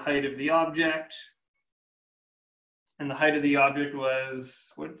 times the height of the object. And the height of the object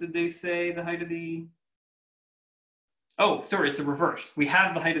was, what did they say the height of the, oh, sorry, it's a reverse. We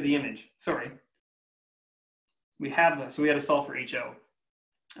have the height of the image, sorry. We have this, so we had to solve for HO.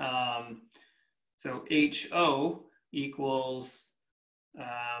 So HO equals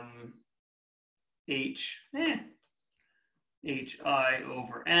HI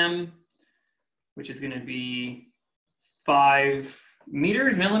over M, which is going to be 5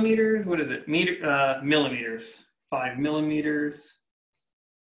 meters, millimeters, what is it? Millimeters. 5 millimeters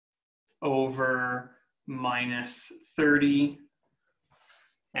over minus 30.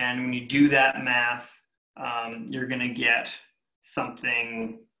 And when you do that math, you're going to get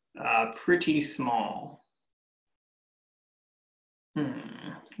something pretty small.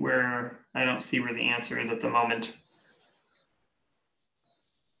 Where I don't see where the answer is at the moment.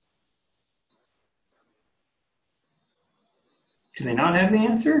 Do they not have the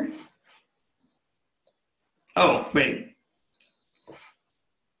answer? Oh, wait.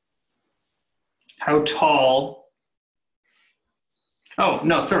 How tall? Oh,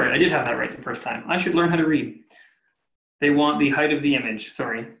 no, sorry, I did have that right the first time. I should learn how to read. They want the height of the image,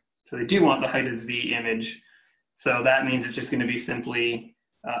 sorry. So they do want the height of the image. So that means it's just going to be simply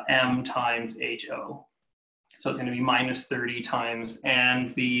M times HO. So it's going to be minus 30 times, and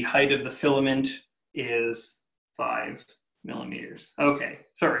the height of the filament is 5 millimeters. Okay,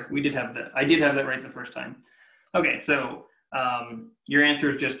 sorry, we did have that. I did have that right the first time. Okay, so your answer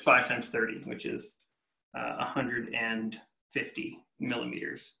is just 5 times 30, which is 150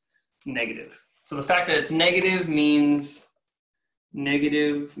 millimeters negative. So the fact that it's negative means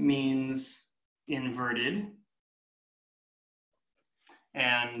inverted,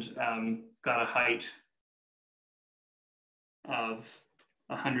 and got a height of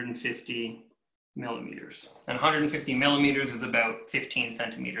 150 millimeters. And 150 millimeters is about 15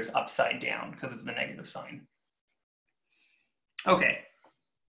 centimeters upside down because of the negative sign. Okay.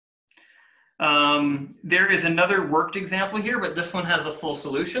 There is another worked example here, but this one has a full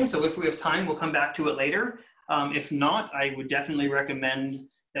solution. So if we have time, we'll come back to it later. If not, I would definitely recommend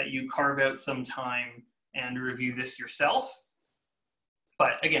that you carve out some time and review this yourself.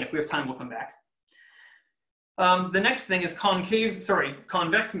 But again, if we have time, we'll come back. The next thing is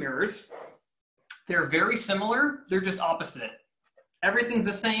convex mirrors. They're very similar, they're just opposite. Everything's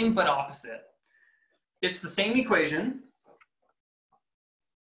the same, but opposite. It's the same equation.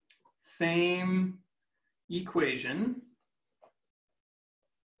 Same equation.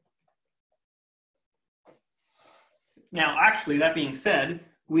 Now, actually, that being said,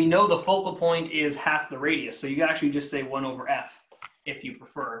 we know the focal point is half the radius. So you can actually just say 1 over f if you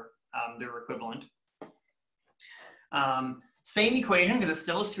prefer. They're equivalent. Same equation because it's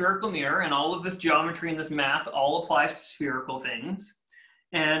still a spherical mirror, and all of this geometry and this math all applies to spherical things.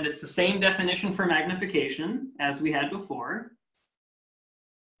 And it's the same definition for magnification as we had before.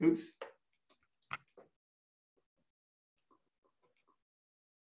 Oops.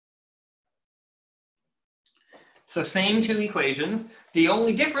 So same two equations. The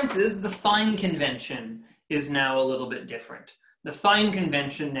only difference is the sign convention is now a little bit different. The sign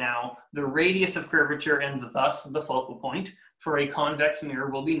convention now, the radius of curvature and thus the focal point for a convex mirror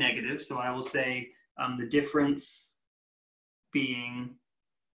will be negative. So I will say the difference being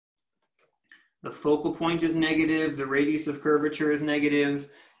the focal point is negative, the radius of curvature is negative,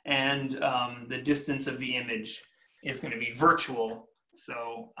 and the distance of the image is going to be virtual.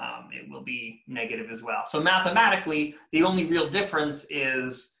 So it will be negative as well. So mathematically, the only real difference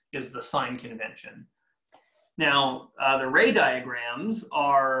is the sign convention. Now, the ray diagrams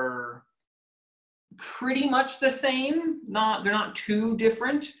are pretty much the same. They're not too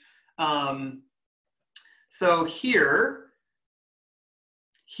different. So here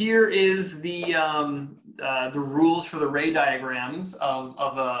is the rules for the ray diagrams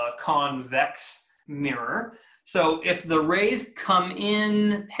of a convex mirror. So if the rays come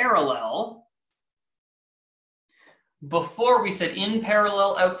in parallel, before we said in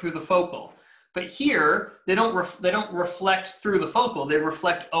parallel out through the focal, but here they don't reflect through the focal, they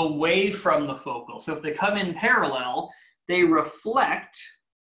reflect away from the focal. So if they come in parallel, they reflect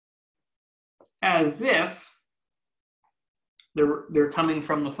as if they're coming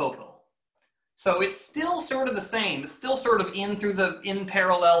from the focal. So it's still sort of the same. It's still sort of in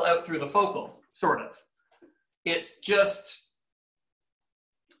parallel out through the focal, sort of. It's just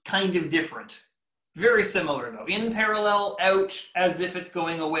kind of different. Very similar though. In parallel, out as if it's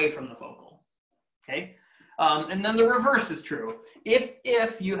going away from the focal. Okay? And then the reverse is true.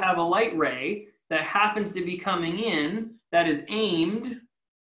 If you have a light ray that happens to be coming in that is aimed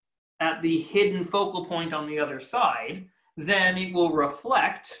at the hidden focal point on the other side, then it will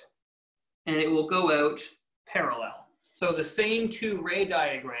reflect and it will go out parallel. So the same two ray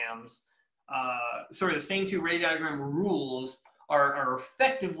diagrams the same two ray diagram rules are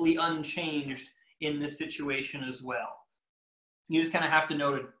effectively unchanged in this situation as well. You just kind of have to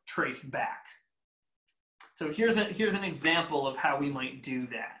know to trace back. So here's an example of how we might do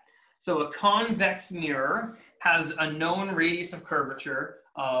that. So a convex mirror has a known radius of curvature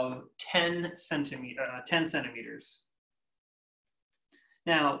of 10 centimeters.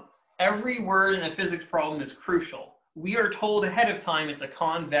 Now, every word in a physics problem is crucial. We are told ahead of time it's a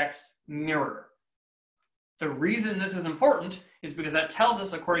convex mirror. The reason this is important is because that tells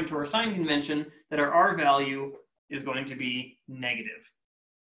us, according to our sign convention, that our R value is going to be negative.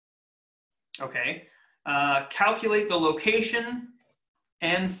 Okay, calculate the location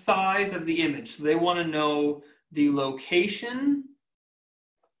and size of the image. So they want to know the location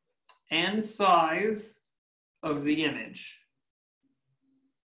and size of the image.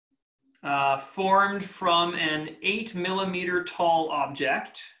 Formed from an 8 millimeter tall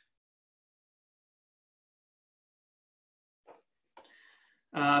object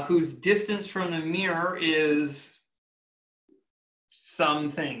whose distance from the mirror is some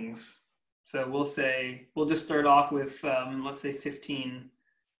things. So we'll just start off with, let's say 15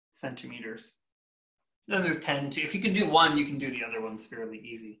 centimeters. Then there's 10. If you can do one, you can do the other ones fairly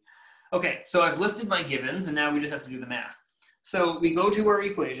easy. Okay, so I've listed my givens, and now we just have to do the math. So we go to our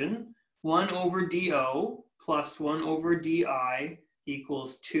equation, 1 over dO plus 1 over di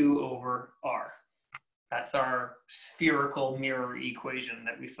equals 2 over r. That's our spherical mirror equation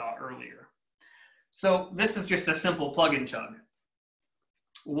that we saw earlier. So this is just a simple plug and chug.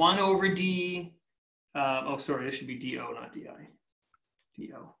 1 over d, oh sorry, this should be dO, not di.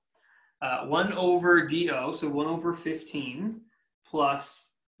 dO. 1 over dO, so 1 over 15 plus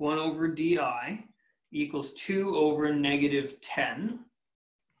 1 over di equals 2 over negative 10.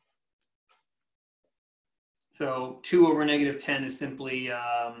 So 2 over negative 10 is simply,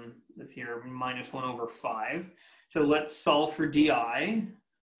 let's here, minus 1 over 5. So let's solve for di.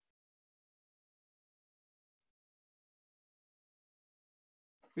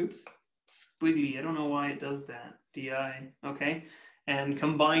 Oops, squiggly, I don't know why it does that. di, okay. And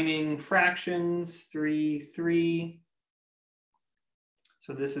combining fractions, 3, 3.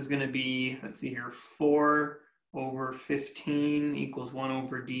 So this is going to be, let's see here, 4 over 15 equals 1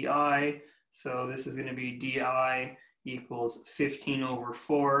 over di. So this is going to be di equals 15 over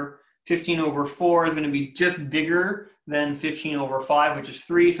 4. 15 over 4 is going to be just bigger than 15 over 5, which is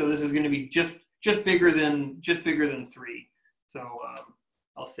 3. So this is going to be just bigger than 3. So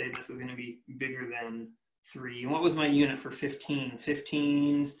I'll say this is going to be bigger than 3. And what was my unit for 15?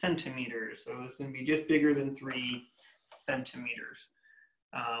 15 centimeters. So this is going to be just bigger than 3 centimeters.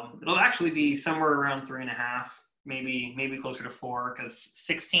 It'll actually be somewhere around 3.5, maybe closer to 4, because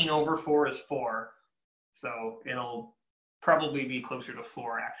 16 over 4 is 4. So it'll probably be closer to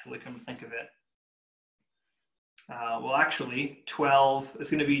 4, actually, come to think of it. Well, actually, 12, it's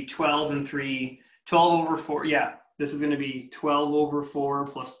going to be 12 and 3, 12 over 4, yeah. This is going to be 12 over 4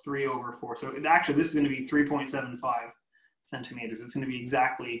 plus 3 over 4. So actually, this is going to be 3.75 centimeters. It's going to be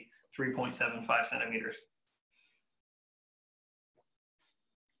exactly 3.75 centimeters.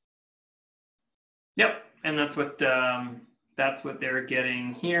 Yep, and that's what they're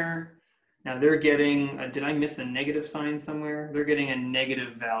getting here. Now they're getting, did I miss a negative sign somewhere? They're getting a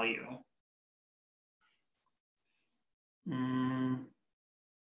negative value.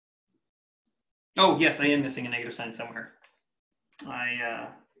 Oh, yes, I am missing a negative sign somewhere.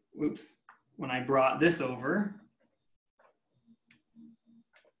 Oops, when I brought this over,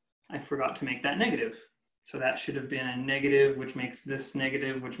 I forgot to make that negative. So that should have been a negative, which makes this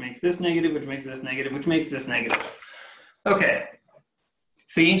negative, which makes this negative, which makes this negative, which makes this negative. Okay.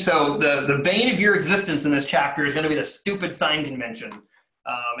 See, so the bane of your existence in this chapter is going to be the stupid sign convention.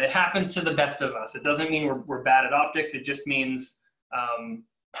 It happens to the best of us. It doesn't mean we're bad at optics. It just means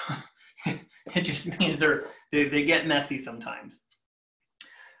they get messy sometimes.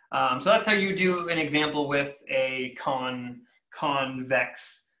 So that's how you do an example with a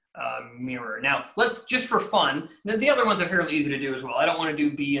convex mirror. Now, let's, just for fun, the other ones are fairly easy to do as well. I don't want to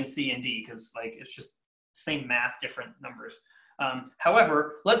do B and C and D because like it's just same math, different numbers.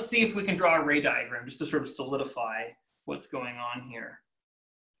 However, let's see if we can draw a ray diagram just to sort of solidify what's going on here.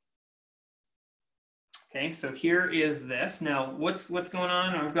 Okay, so here is this. Now, what's going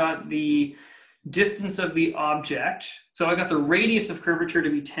on? I've got the distance of the object. So I got the radius of curvature to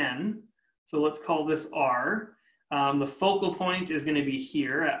be 10. So let's call this R. The focal point is going to be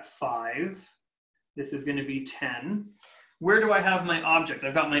here at 5. This is going to be 10. Where do I have my object?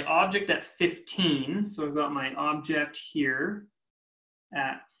 I've got my object at 15. So I've got my object here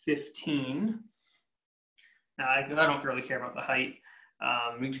at 15. Now, I don't really care about the height.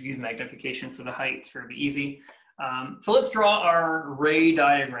 We just use magnification for the height. It's fairly easy. So let's draw our ray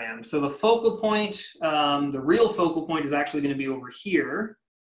diagram. So the focal point, the real focal point is actually going to be over here.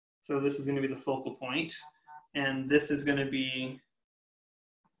 So this is going to be the focal point. And this is going to be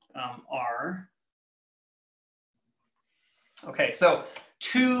R. Okay, so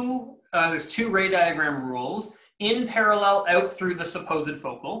there's two ray diagram rules. In parallel, out through the supposed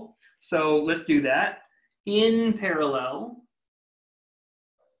focal. So let's do that. In parallel.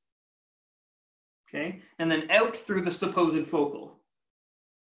 Okay, and then out through the supposed focal.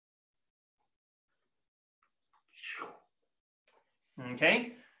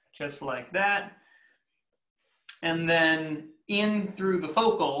 Okay, just like that. And then in through the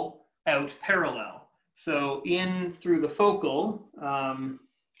focal, out parallel. So in through the focal,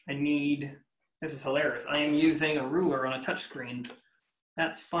 this is hilarious. I am using a ruler on a touch screen.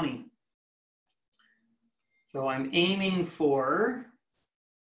 That's funny. So I'm aiming for,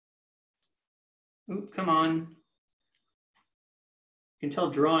 oop, come on. You can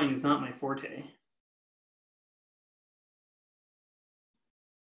tell drawing is not my forte.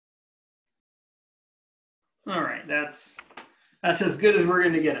 All right, that's as good as we're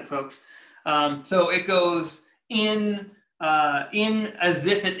going to get it, folks. So it goes in as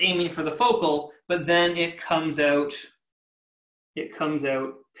if it's aiming for the focal, but then it comes out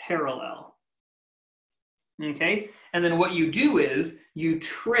parallel. Okay, and then what you do is you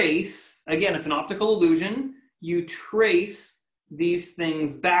trace, again, it's an optical illusion, you trace these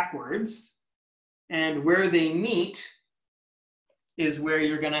things backwards, and where they meet is where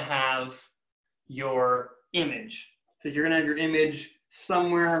you're going to have your image. So you're going to have your image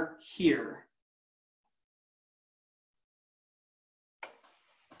somewhere here.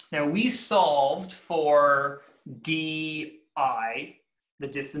 Now we solved for di, the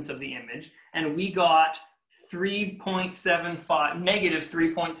distance of the image, and we got negative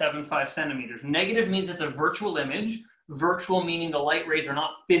 3.75 centimeters. Negative means it's a virtual image. Virtual meaning the light rays are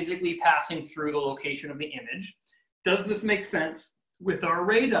not physically passing through the location of the image. Does this make sense with our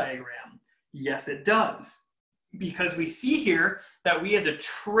ray diagram? Yes, it does. Because we see here that we had to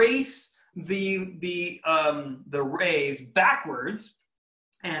trace the rays backwards.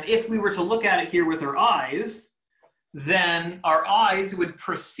 And if we were to look at it here with our eyes, then our eyes would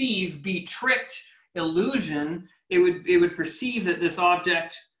perceive, be tricked, illusion. It would perceive that this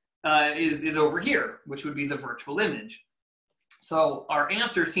object is over here, which would be the virtual image. So our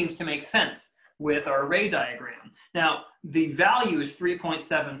answer seems to make sense with our ray diagram. Now, the value is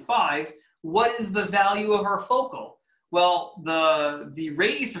 3.75. What is the value of our focal? Well, the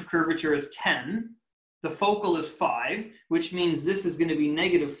radius of curvature is 10. The focal is 5, which means this is going to be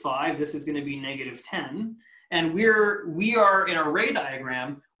 -5. This is going to be -10. And we are in our ray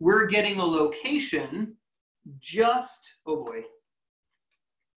diagram, we're getting a location just, oh boy,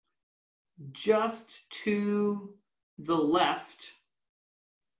 just to the left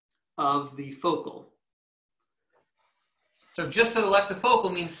of the focal. So just to the left of focal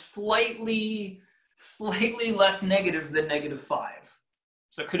means slightly less negative than -5.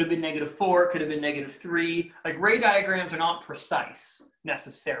 So it could have been -4, it could have been -3. Like, ray diagrams are not precise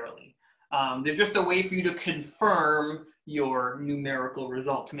necessarily. They're just a way for you to confirm your numerical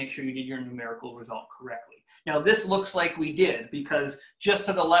result, to make sure you did your numerical result correctly. Now, this looks like we did, because just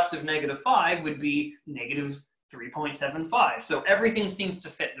to the left of -5 would be -3.75. So everything seems to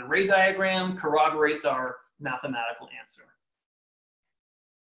fit. The ray diagram corroborates our mathematical answer.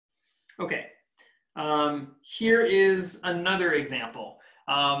 Okay, here is another example.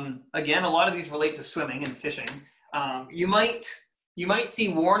 Again, a lot of these relate to swimming and fishing. You might see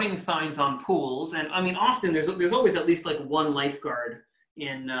warning signs on pools, and I mean, often there's always at least like one lifeguard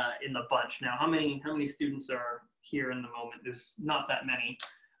in the bunch. Now, how many students are here in the moment? There's not that many.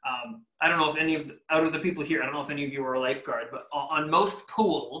 I don't know if out of the people here, I don't know if any of you are a lifeguard, but on most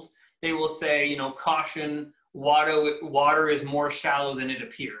pools, they will say, you know, caution, water is more shallow than it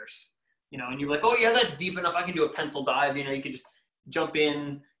appears. You know, and you're like, oh yeah, that's deep enough. I can do a pencil dive. You know, you can just jump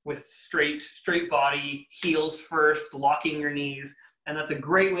in with straight body, heels first, locking your knees. And that's a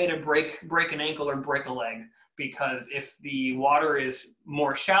great way to break an ankle or break a leg, because if the water is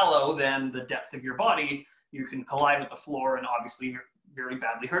more shallow than the depth of your body, you can collide with the floor and obviously very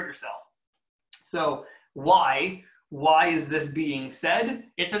badly hurt yourself. So why is this being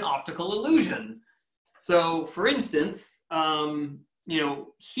said? It's an optical illusion. So for instance, you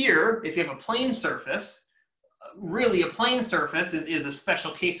know, here, if you have a plane surface, really a plane surface is a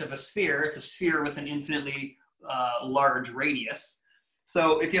special case of a sphere. It's a sphere with an infinitely large radius.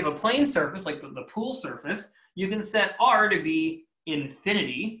 So if you have a plane surface, like the pool surface, you can set R to be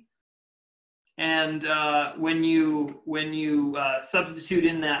infinity. And when you substitute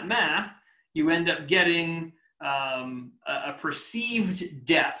in that math, you end up getting a perceived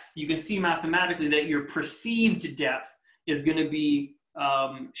depth. You can see mathematically that your perceived depth is going to be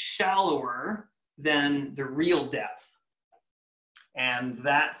shallower than the real depth. And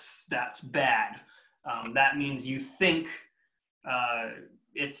that's bad. That means you think that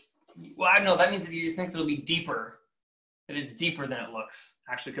means that you think it'll be deeper, that it's deeper than it looks.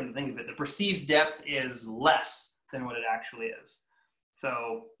 Actually, come to think of it, the perceived depth is less than what it actually is.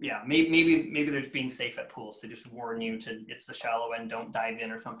 So yeah, maybe they're just being safe at pools to just warn you it's the shallow end, don't dive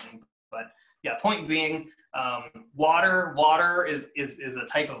in or something. But yeah, point being, water is a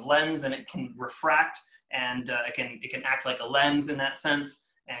type of lens, and it can refract, and it can act like a lens in that sense.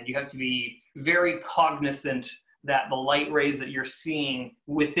 And you have to be very cognizant that the light rays that you're seeing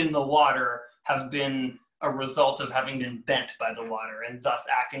within the water have been a result of having been bent by the water, and thus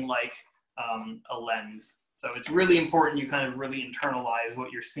acting like a lens. So it's really important you kind of really internalize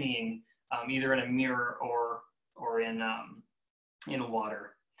what you're seeing, either in a mirror or in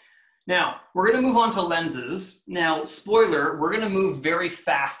water. Now, we're going to move on to lenses. Now, spoiler, we're going to move very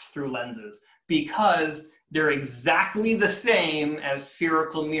fast through lenses because they're exactly the same as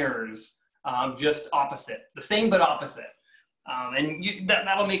spherical mirrors, just opposite. The same but opposite. And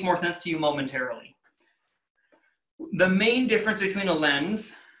that'll make more sense to you momentarily. The main difference between a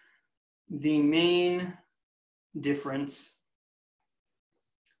lens,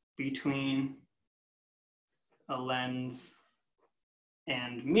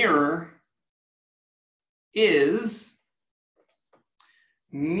 and mirror is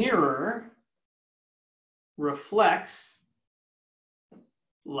mirror reflects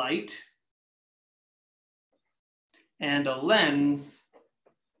light and a lens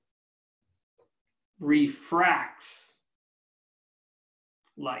refracts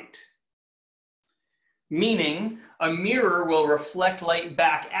light. Meaning, a mirror will reflect light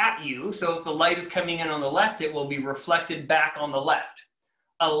back at you, so if the light is coming in on the left, it will be reflected back on the left.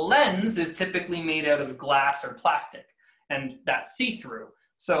 A lens is typically made out of glass or plastic, and that's see-through.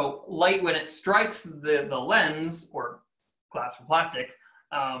 So light, when it strikes the lens, or glass or plastic,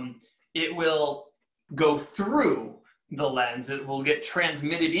 it will go through, the lens. It will get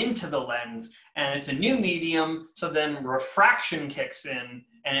transmitted into the lens, and it's a new medium, so then refraction kicks in,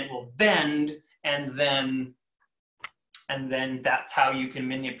 and it will bend, and then that's how you can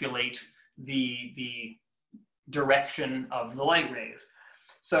manipulate the direction of the light rays.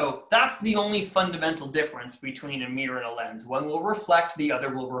 So that's the only fundamental difference between a mirror and a lens. One will reflect, the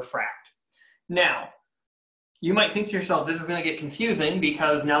other will refract. Now, you might think to yourself, this is going to get confusing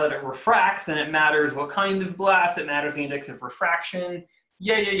because now that it refracts, then it matters what kind of glass, it matters the index of refraction.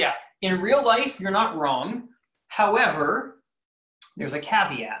 Yeah. In real life, you're not wrong. However, there's a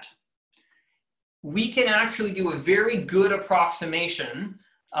caveat. We can actually do a very good approximation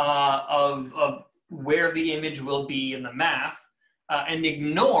of where the image will be in the math and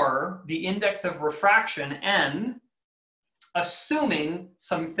ignore the index of refraction n, assuming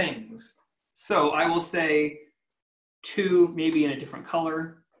some things. So I will say, to, maybe in a different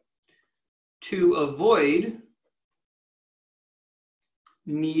color, to avoid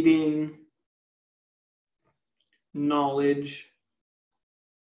needing knowledge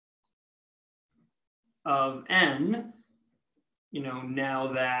of n, you know,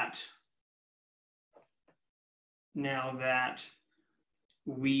 now that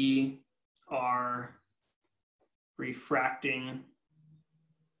we are refracting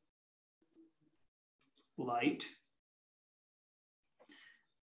light,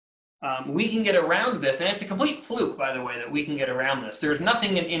 we can get around this, and it's a complete fluke, by the way, that we can get around this. There's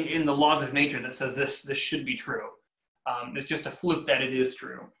nothing in the laws of nature that says this should be true. It's just a fluke that it is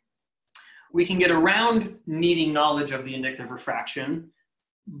true. We can get around needing knowledge of the index of refraction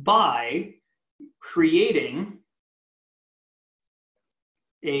by creating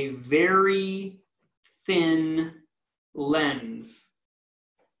a very thin lens.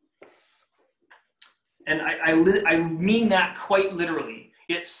 And I mean that quite literally.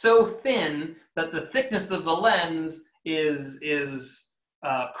 It's so thin that the thickness of the lens is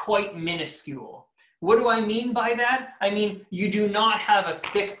quite minuscule. What do I mean by that? I mean, you do not have a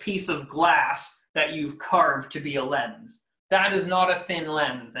thick piece of glass that you've carved to be a lens. That is not a thin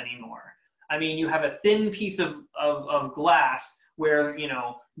lens anymore. I mean, you have a thin piece of glass where, you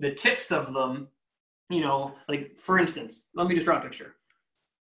know, the tips of them, you know, like for instance, let me just draw a picture.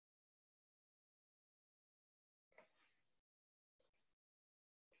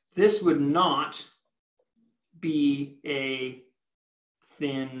 This would not be a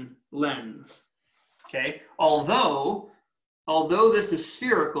thin lens, okay? Although this is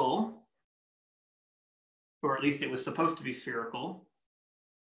spherical, or at least it was supposed to be spherical,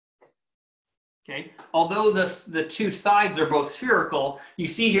 okay? Although the two sides are both spherical, you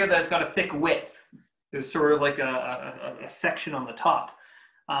see here that it's got a thick width. There's sort of like a section on the top.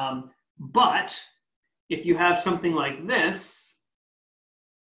 But if you have something like this,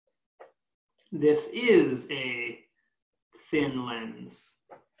 this is a thin lens,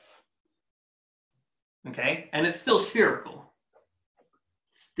 okay? And it's still spherical,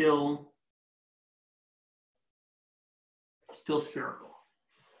 still spherical,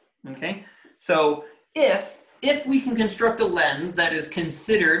 okay? So if we can construct a lens that is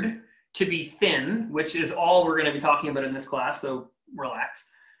considered to be thin, which is all we're gonna be talking about in this class, so relax,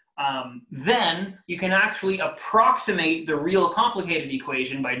 then you can actually approximate the real complicated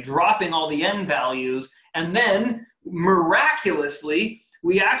equation by dropping all the n values, and then miraculously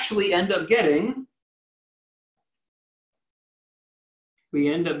we actually end up getting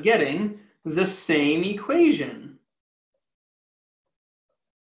the same equation.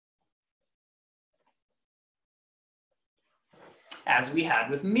 As we had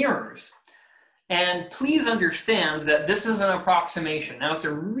with mirrors. And please understand that this is an approximation. Now, it's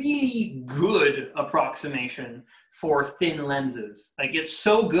a really good approximation for thin lenses. Like, it's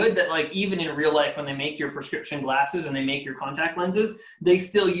so good that, like, even in real life, when they make your prescription glasses and they make your contact lenses, they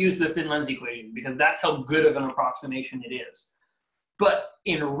still use the thin lens equation because that's how good of an approximation it is. But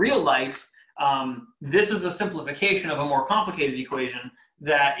in real life, this is a simplification of a more complicated equation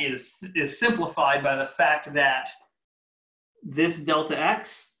that is simplified by the fact that this delta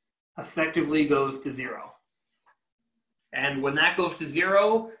x effectively goes to 0. And when that goes to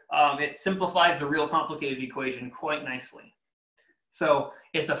 0, it simplifies the real complicated equation quite nicely. So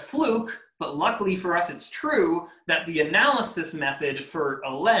it's a fluke, but luckily for us it's true that the analysis method for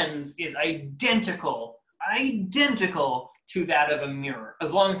a lens is identical to that of a mirror,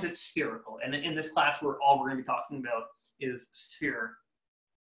 as long as it's spherical. And in this class, all we're gonna be talking about is sphere.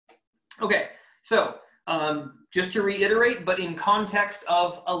 Okay, so just to reiterate, but in context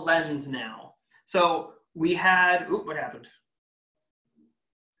of a lens now. So we had, what happened?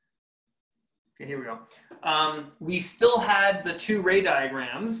 Okay, here we go. We still had the two ray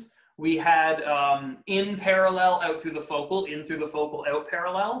diagrams We had in parallel, out through the focal, in through the focal, out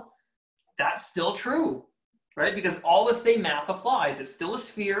parallel. That's still true, right? Because all the same math applies. It's still a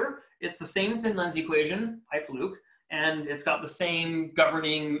sphere. It's the same thin lens equation, hi fluke, and it's got the same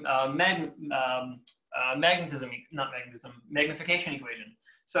governing magnification equation.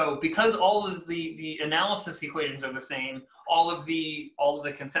 So because all of the analysis equations are the same, all of the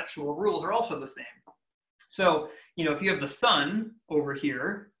conceptual rules are also the same. So, you know, if you have the sun over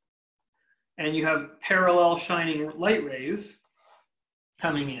here, and you have parallel shining light rays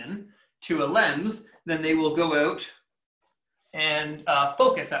coming in to a lens, then they will go out and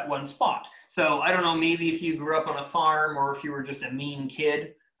focus at one spot. So I don't know, maybe if you grew up on a farm or if you were just a mean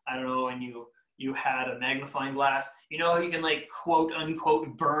kid, I don't know, and you had a magnifying glass, you know, you can like quote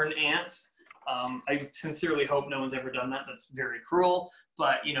unquote burn ants. I sincerely hope no one's ever done that. That's very cruel.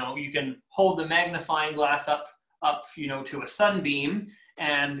 But you know, you can hold the magnifying glass up, you know, to a sunbeam,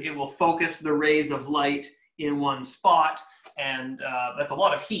 and it will focus the rays of light in one spot, and that's a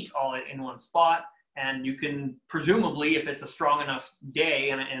lot of heat all in one spot. And you can presumably, if it's a strong enough day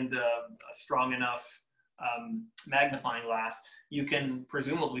and a strong enough magnifying glass, you can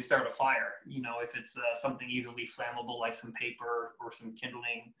presumably start a fire. You know, if it's something easily flammable like some paper or some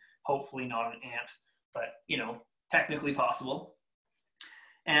kindling, hopefully not an ant, but you know, technically possible.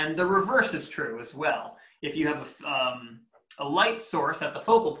 And the reverse is true as well. If you have a light source at the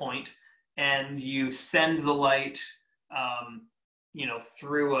focal point and you send the light you know,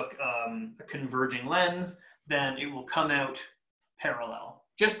 through a converging lens, then it will come out parallel,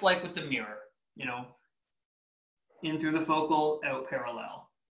 just like with the mirror, you know, in through the focal, out parallel.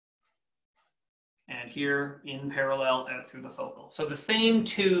 And here, in parallel, out through the focal. So the same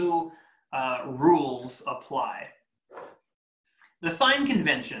two rules apply. The sign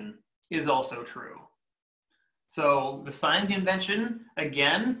convention is also true. So the sign convention,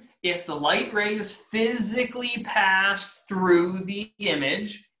 again, if the light rays physically pass through the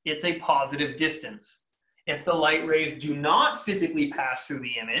image, it's a positive distance. If the light rays do not physically pass through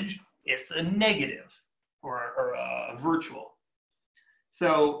the image, it's a negative or a virtual.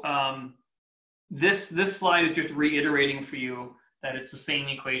 So this slide is just reiterating for you that it's the same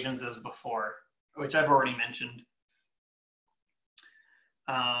equations as before, which I've already mentioned.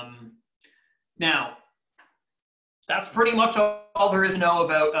 Now, that's pretty much all there is to know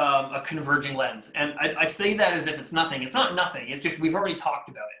about a converging lens. And I say that as if it's nothing. It's not nothing. It's just we've already talked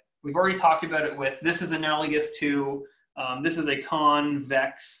about it. We've already talked about it with, this is analogous to, this is a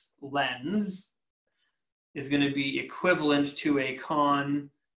convex lens, is going to be equivalent to a concave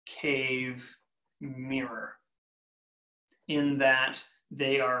mirror, in that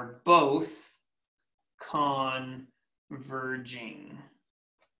they are both converging.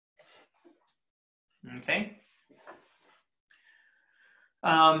 Okay.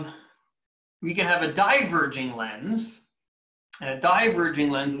 We can have a diverging lens, and a diverging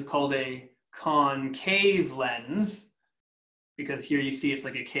lens is called a concave lens, because here you see it's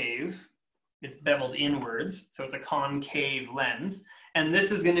like a cave. It's beveled inwards, so it's a concave lens. And this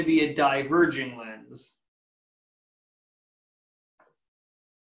is going to be a diverging lens.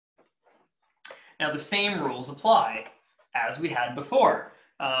 Now the same rules apply as we had before.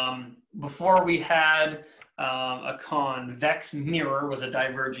 Before we had a convex mirror was a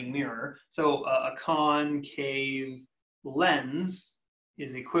diverging mirror. So a concave lens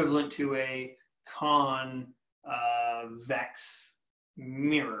is equivalent to a convex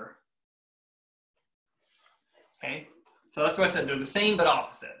mirror. Okay, so that's what I said. They're the same but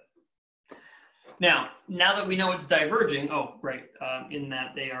opposite. Now that we know it's diverging, oh, right, in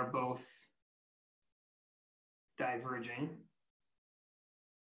that they are both diverging.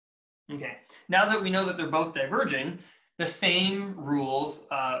 Okay, now that we know that they're both diverging, the same rules,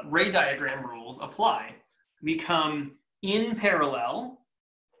 ray diagram rules apply. We come in parallel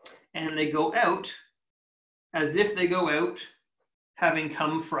and they go out as if they go out having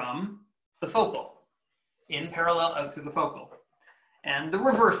come from the focal. In parallel, out through the focal. And the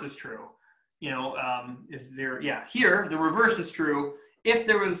reverse is true. You know, here the reverse is true. If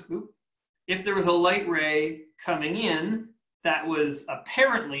there was a light ray coming in that was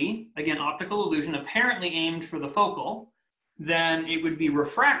apparently, again, optical illusion, apparently aimed for the focal, then it would be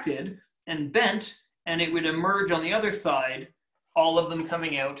refracted and bent, and it would emerge on the other side, all of them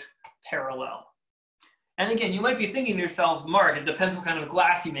coming out parallel. And again, you might be thinking to yourself, Mark, it depends what kind of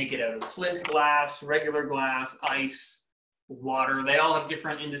glass you make it out of. Flint glass, regular glass, ice, water, they all have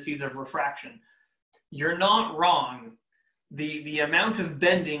different indices of refraction. You're not wrong. The amount of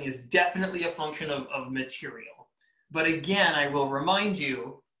bending is definitely a function of material. But again, I will remind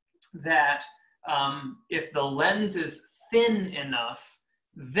you that if the lens is thin enough,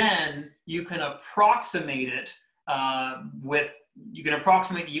 then you can approximate it you can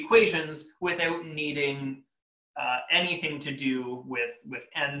approximate the equations without needing anything to do with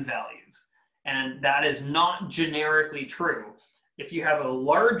n values. And that is not generically true. If you have a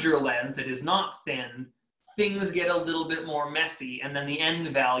larger lens that is not thin, things get a little bit more messy, and then the n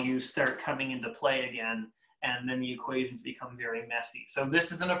values start coming into play again, and then the equations become very messy. So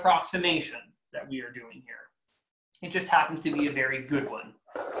this is an approximation that we are doing here. It just happens to be a very good one.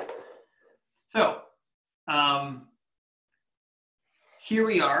 So here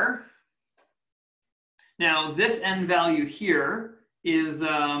we are. Now this n value here is,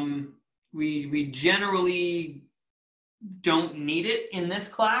 we generally don't need it in this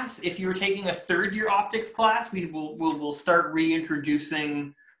class. If you're taking a third-year optics class, we'll start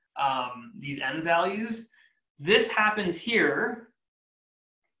reintroducing these n values. This happens here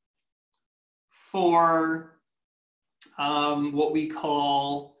for what we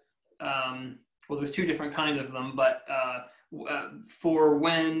call, well, there's two different kinds of them, but for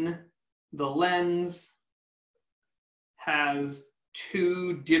when the lens has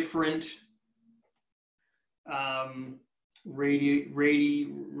two different radii,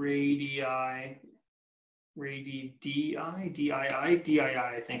 DII,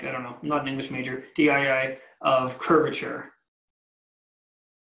 I think, I don't know, I'm not an English major, DII of curvature.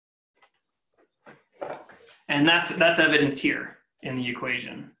 And that's evidenced here in the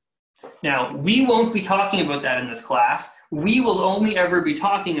equation. Now, we won't be talking about that in this class. We will only ever be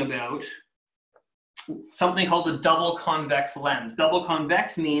talking about something called a double convex lens. Double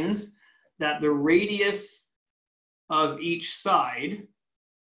convex means that the radius of each side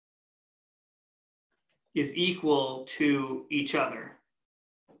is equal to each other.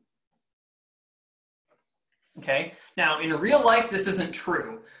 Okay, now in real life, this isn't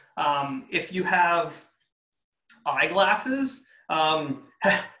true. If you have eyeglasses,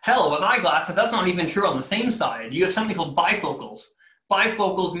 hell, with eyeglasses, that's not even true on the same side. You have something called bifocals.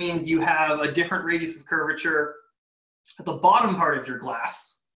 Bifocals means you have a different radius of curvature at the bottom part of your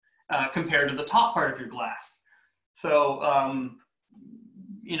glass compared to the top part of your glass. So,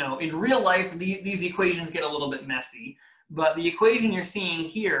 you know, in real life, these equations get a little bit messy, but the equation you're seeing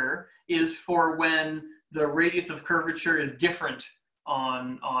here is for when the radius of curvature is different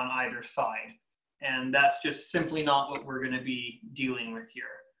on either side. And that's just simply not what we're going to be dealing with here.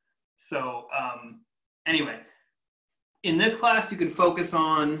 So anyway, in this class, you can focus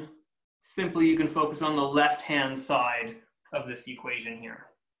on, you can focus on the left-hand side of this equation here.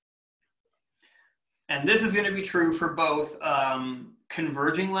 And this is going to be true for both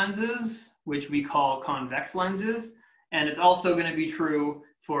converging lenses, which we call convex lenses, and it's also going to be true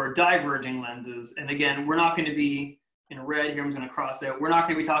for diverging lenses. And again, we're not going to be, in red here, I'm going to cross out, we're not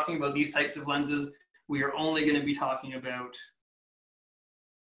going to be talking about these types of lenses. We are only going to be talking about,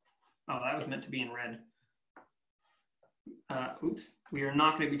 oh, that was meant to be in red. Oops, we are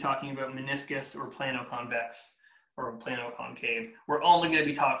not going to be talking about meniscus or plano-convex or plano-concave. We're only going to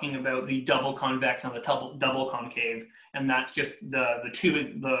be talking about the double convex and the double concave, and that's just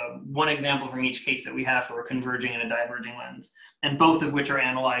the one example from each case that we have for a converging and a diverging lens, and both of which are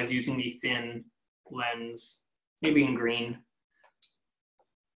analyzed using the thin lens, maybe in green,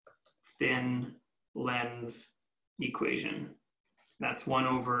 thin lens equation. That's 1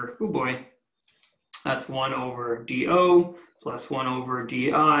 over, oh boy, that's 1 over dO plus 1 over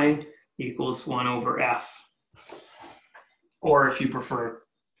di equals 1 over f. Or if you prefer,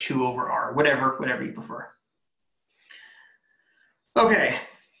 2 over r, whatever you prefer. Okay,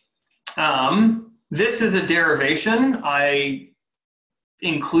 this is a derivation. I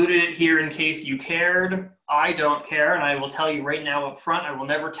included it here in case you cared. I don't care, and I will tell you right now up front, I will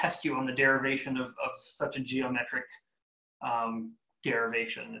never test you on the derivation of such a geometric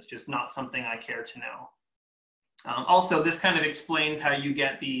derivation. It's just not something I care to know. Also, this kind of explains how you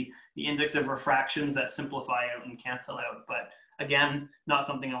get the index of refractions that simplify out and cancel out, but again, not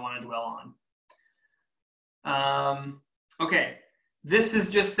something I want to dwell on. Okay, this is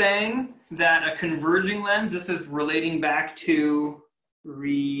just saying that a converging lens, this is relating back to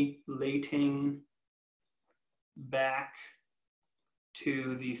the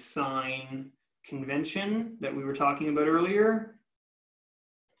sign convention that we were talking about earlier.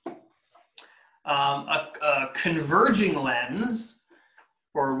 A converging lens,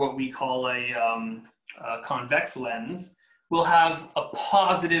 or what we call a convex lens, will have a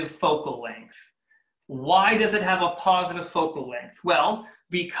positive focal length. Why does it have a positive focal length? Well,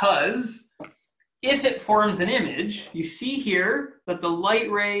 because if it forms an image, you see here that the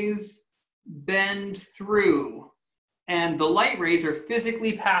light rays bend through, and the light rays are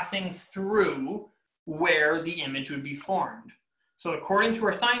physically passing through where the image would be formed. So according to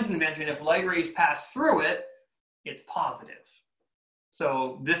our sign convention, if light rays pass through it, it's positive.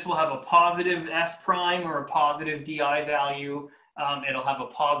 So this will have a positive S prime or a positive DI value. It'll have a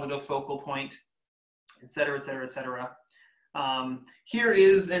positive focal point, et cetera, et cetera, et cetera. Here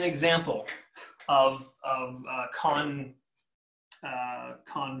is an example of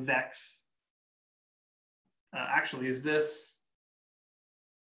convex. Actually, is this?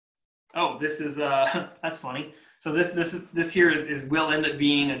 Oh, this is that's funny. So this here will end up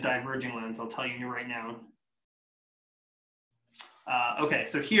being a diverging lens. I'll tell you right now. Okay,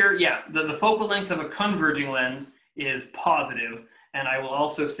 so here, yeah, the focal length of a converging lens is positive, and I will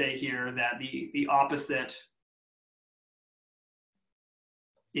also say here that the opposite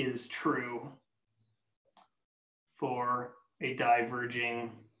is true for a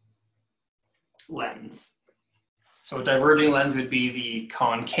diverging lens. So a diverging lens would be the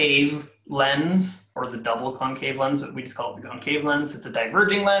concave lens, or the double concave lens, but we just call it the concave lens. It's a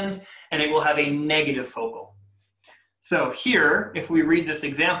diverging lens, and it will have a negative focal. So here, if we read this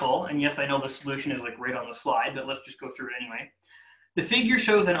example, and yes, I know the solution is like right on the slide, but let's just go through it anyway. The figure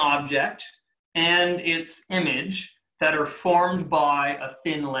shows an object and its image that are formed by a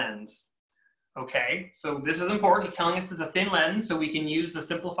thin lens. Okay, so this is important. It's telling us it's a thin lens, so we can use the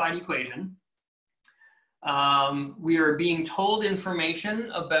simplified equation. We are being told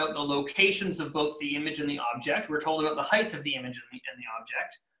information about the locations of both the image and the object. We're told about the heights of the image and the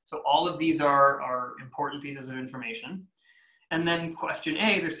object. So all of these are important pieces of information. And then question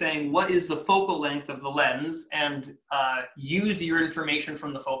A, they're saying, what is the focal length of the lens? And use your information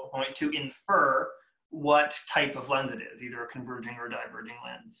from the focal point to infer what type of lens it is, either a converging or diverging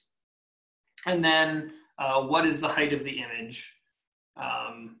lens. And then what is the height of the image?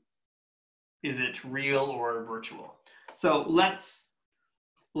 Is it real or virtual? So let's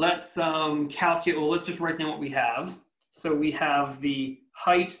calculate, well, let's just write down what we have. So we have the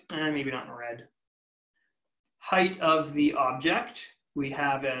height, maybe not in red, height of the object, we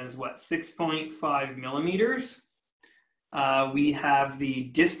have as what, 6.5 millimeters. We have the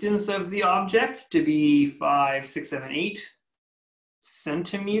distance of the object to be 5, 6, 7, 8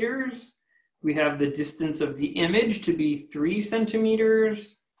 centimeters. We have the distance of the image to be 3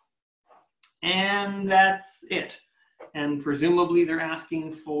 centimeters. And that's it. And presumably they're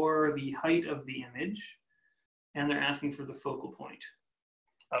asking for the height of the image, and they're asking for the focal point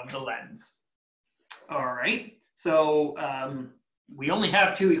of the lens. All right, so we only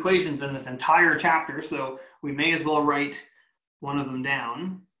have 2 equations in this entire chapter, so we may as well write one of them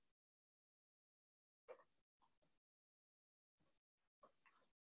down.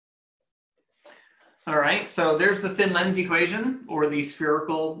 All right, so there's the thin lens equation, or the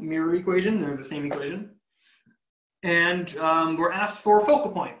spherical mirror equation. They're the same equation. And we're asked for a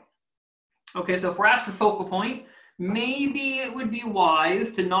focal point. Okay, so if we're asked for focal point, maybe it would be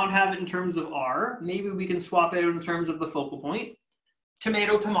wise to not have it in terms of R. Maybe we can swap it in terms of the focal point.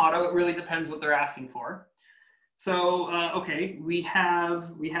 Tomato, tomato, it really depends what they're asking for. So, okay, we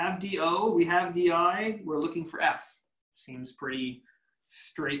have DO, we have DI, we're looking for F. Seems pretty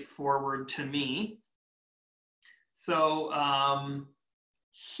straightforward to me. So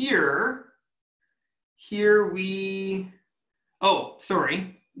here we, oh,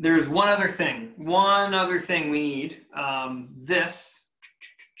 sorry. There's one other thing we need.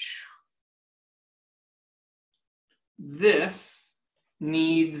 This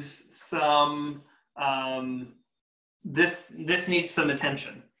needs some, this needs some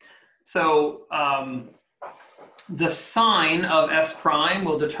attention. So the sign of S prime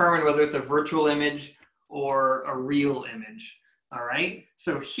will determine whether it's a virtual image or a real image. All right.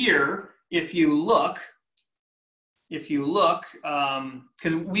 So here, if you look, because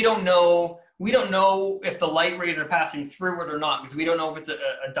we don't know if the light rays are passing through it or not, because we don't know if it's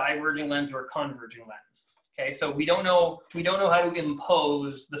a diverging lens or a converging lens. Okay, so we don't know how to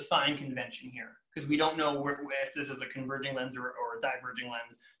impose the sign convention here, because we don't know if this is a converging lens or a diverging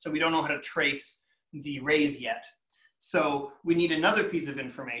lens. So we don't know how to trace the rays yet. So we need another piece of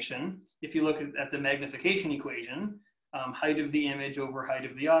information. If you look at the magnification equation, height of the image over height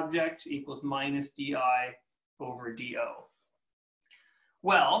of the object equals minus DI over DO.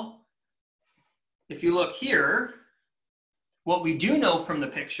 Well, if you look here, what we do know from the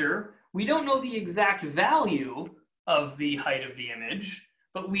picture, we don't know the exact value of the height of the image,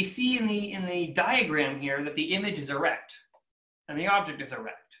 but we see in the diagram here that the image is erect and the object is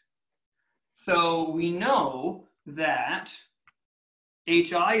erect. So we know that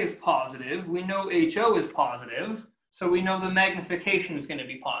HI is positive, we know HO is positive, so we know the magnification is going to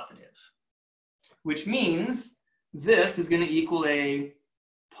be positive, which means this is going to equal a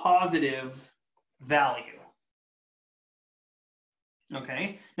positive value.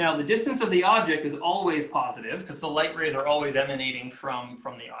 Okay, now the distance of the object is always positive because the light rays are always emanating from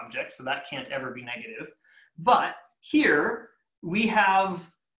the object, so that can't ever be negative. But here we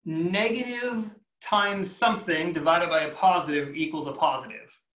have negative times something divided by a positive equals a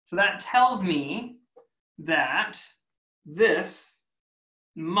positive. So that tells me that this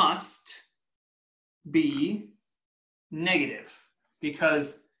must be negative,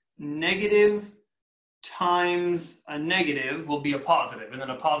 because negative times a negative will be a positive, and then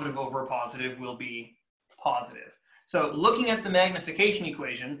a positive over a positive will be positive. So looking at the magnification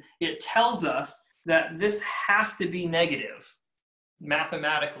equation, it tells us that this has to be negative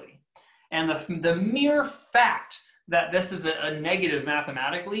mathematically. And the mere fact that this is a negative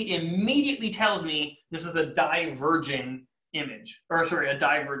mathematically immediately tells me this is a diverging image, or sorry, a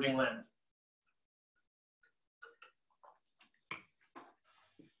diverging lens.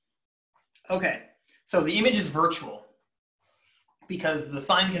 Okay. So the image is virtual because the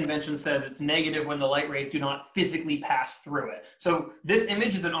sign convention says it's negative when the light rays do not physically pass through it. So this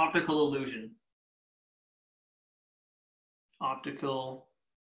image is an optical illusion. Optical,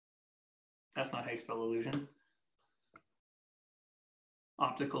 that's not how you spell illusion.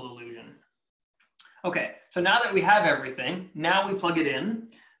 Optical illusion. Okay, so now that we have everything, now we plug it in.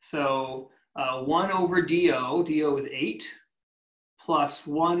 So 1 over DO, DO is 8, plus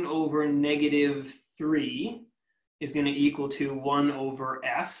 1 over negative 3 is going to equal to 1 over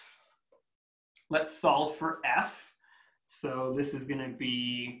F. Let's solve for F. So this is going to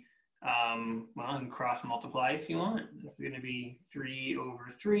be, well, and cross multiply if you want. It's going to be 3 over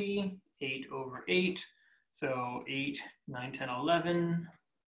 3, 8 over 8. So 8, 9, 10, 11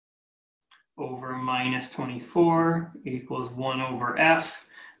 over minus 24 equals 1 over F,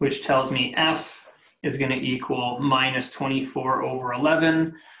 which tells me F is going to equal minus 24 over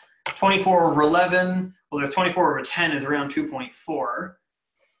 11. 24 over 11, well, there's 24 over 10 is around 2.4.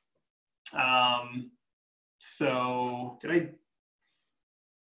 So did I?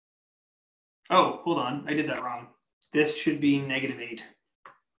 Oh, hold on, I did that wrong. This should be negative 8.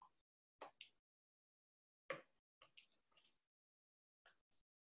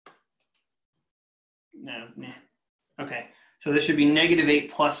 No, nah. Okay, so this should be negative 8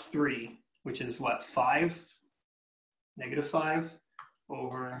 plus 3, which is what, 5? Negative 5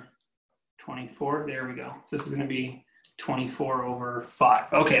 over 24. There we go. This is going to be 24 over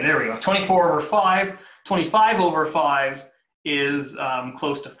 5. Okay, there we go. 24 over 5. 25 over 5 is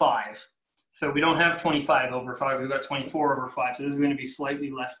close to 5. So we don't have 25 over 5. We've got 24 over 5. So this is going to be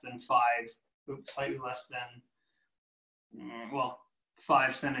slightly less than 5. Oops, slightly less than, well,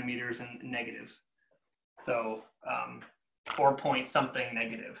 5 centimeters and negative. So 4 point something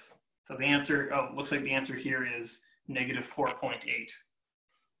negative. So the answer, oh, looks like the answer here is negative 4.8.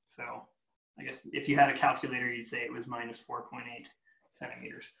 So I guess if you had a calculator, you'd say it was minus 4.8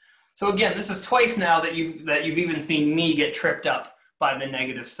 centimeters. So again, this is twice now that you've even seen me get tripped up by the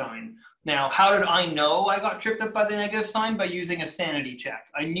negative sign. Now, how did I know I got tripped up by the negative sign? By using a sanity check.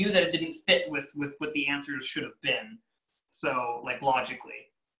 I knew that it didn't fit with what the answers should have been. So, like, logically.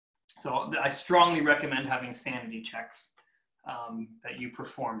 So I strongly recommend having sanity checks that you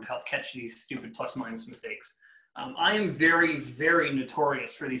perform to help catch these stupid plus minus mistakes. I am very, very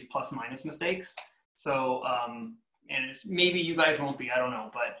notorious for these plus minus mistakes. So, and maybe you guys won't be, I don't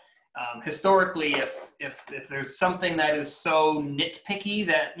know, but historically, if there's something that is so nitpicky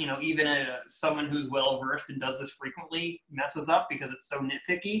that, you know, even someone who's well-versed and does this frequently messes up because it's so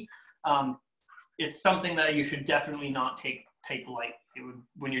nitpicky, it's something that you should definitely not take light.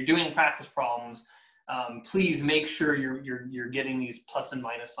 When you're doing practice problems, please make sure you're getting these plus and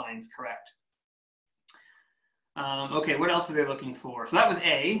minus signs correct. Okay, what else are they looking for? So that was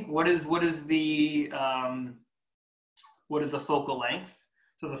A. What is the focal length?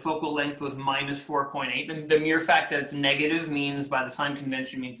 So the focal length was minus 4.8. The mere fact that it's negative means, by the sign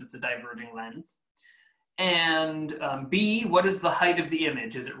convention, means it's a diverging lens. And B, what is the height of the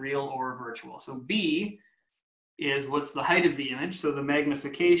image? Is it real or virtual? So B is what's the height of the image. So the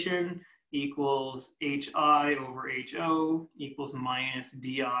magnification equals HI over HO equals minus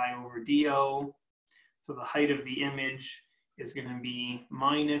DI over DO. So the height of the image is going to be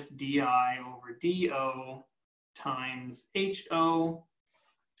minus DI over DO times HO.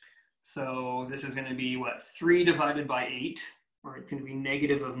 So this is going to be what, 3 divided by 8, or it's going to be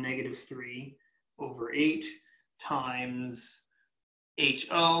negative of negative 3 over 8 times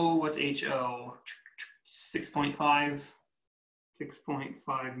HO. What's HO?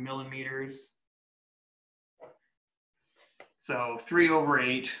 6.5 millimeters. So 3 over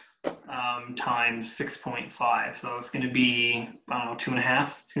 8 times 6.5. So it's going to be, I don't know,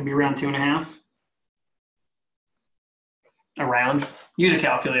 2.5. It's going to be around 2.5. around. Use a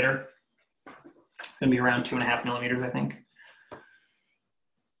calculator. It's going to be around 2.5 millimeters, I think.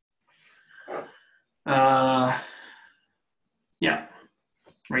 Yeah,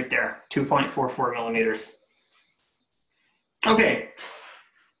 right there, 2.44 millimeters. Okay.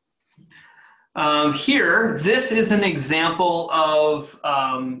 Here, this is an example of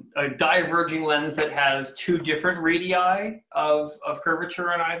a diverging lens that has two different radii of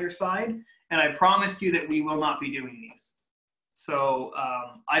curvature on either side. And I promised you that we will not be doing these. So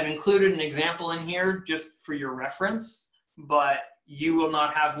I've included an example in here just for your reference, but you will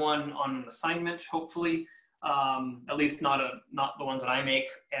not have one on an assignment, hopefully, at least not the ones that I make.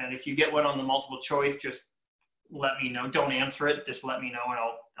 And if you get one on the multiple choice, just let me know. Don't answer it. Just let me know and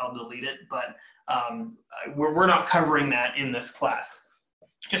I'll delete it. But we're not covering that in this class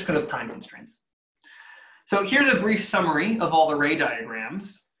just because of time constraints. So here's a brief summary of all the ray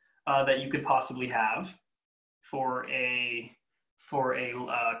diagrams that you could possibly have for a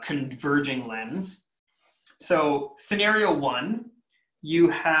converging lens. So scenario one, you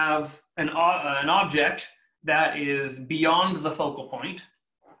have an object that is beyond the focal point,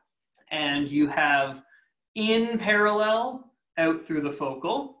 and you have in parallel out through the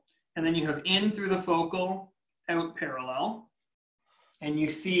focal, and then you have in through the focal, out parallel. And you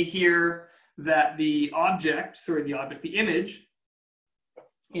see here that the image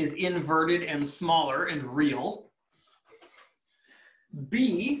is inverted and smaller and real.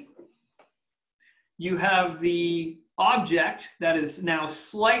 B, you have the object that is now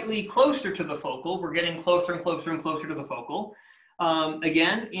slightly closer to the focal. We're getting closer and closer and closer to the focal.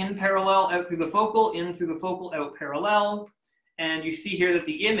 Again, in parallel, out through the focal, in through the focal, out parallel. And you see here that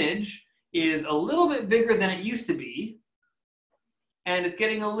the image is a little bit bigger than it used to be. And it's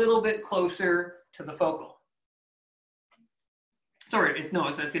getting a little bit closer to the focal. Sorry,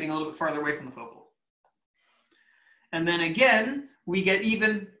 it's getting a little bit farther away from the focal. And then again, we get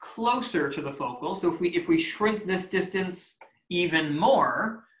even closer to the focal. So if we shrink this distance even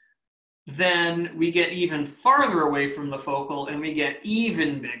more, then we get even farther away from the focal and we get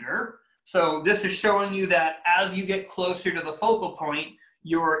even bigger. So this is showing you that as you get closer to the focal point,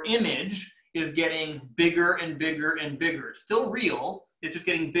 your image is getting bigger and bigger and bigger. It's still real, it's just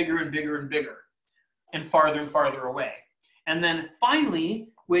getting bigger and bigger and bigger and farther away. And then finally,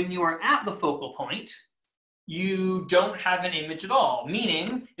 when you are at the focal point, you don't have an image at all.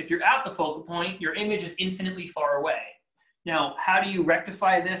 Meaning, if you're at the focal point, your image is infinitely far away. Now, how do you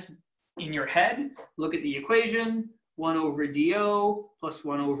rectify this in your head? Look at the equation. 1 over DO plus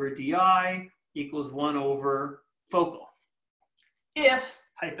 1 over DI equals 1 over focal. If,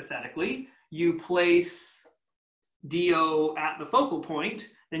 hypothetically, you place DO at the focal point,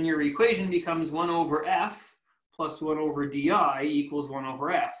 then your equation becomes 1 over F plus 1 over DI equals 1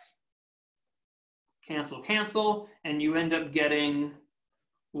 over F. Cancel, cancel, and you end up getting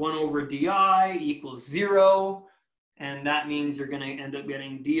 1 over DI equals 0, and that means you're going to end up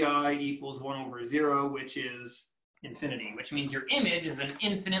getting DI equals 1 over 0, which is infinity, which means your image is an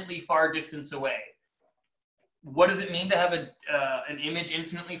infinitely far distance away. What does it mean to have an image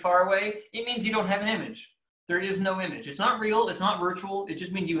infinitely far away? It means you don't have an image. There is no image. It's not real, it's not virtual, it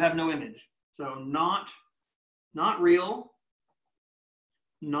just means you have no image. So not real,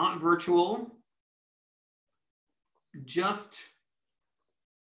 not virtual, just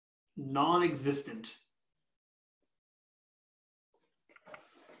non-existent.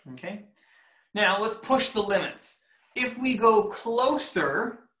 Okay, now let's push the limits. If we go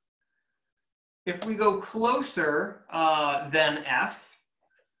closer than F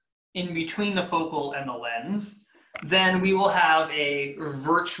in between the focal and the lens, then we will have a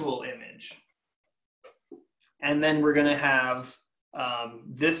virtual image. And then we're going to have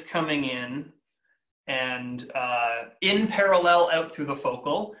this coming in and in parallel out through the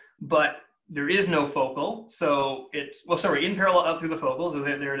focal, but there is no focal. So it's, well, sorry, in parallel out through the focal, so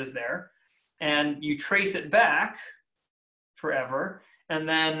there it is there. And you trace it back forever. And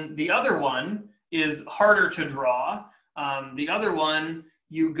then the other one is harder to draw. The other one,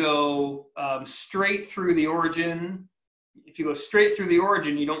 you go straight through the origin. If you go straight through the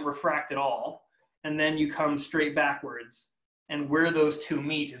origin, you don't refract at all. And then you come straight backwards. And where those two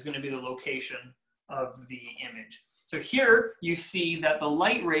meet is going to be the location of the image. So here you see that the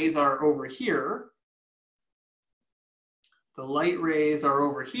light rays are over here. The light rays are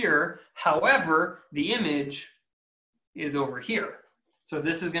over here. However, the image is over here. So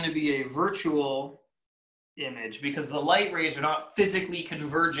this is going to be a virtual image because the light rays are not physically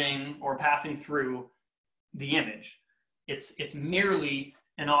converging or passing through the image. It's merely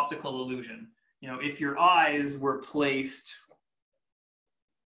an optical illusion. You know, if your eyes were placed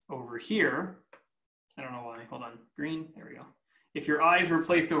over here, I don't know why, hold on, green, there we go. If your eyes were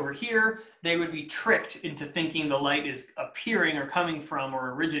placed over here, they would be tricked into thinking the light is appearing or coming from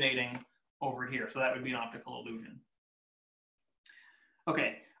or originating over here. So that would be an optical illusion.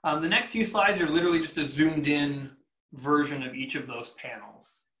 Okay, the next few slides are literally just a zoomed in version of each of those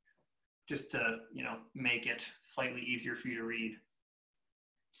panels, just to, you know, make it slightly easier for you to read.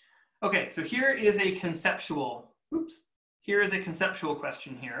 Okay, so here is a conceptual, here is a conceptual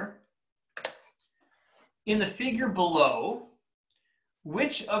question here. In the figure below,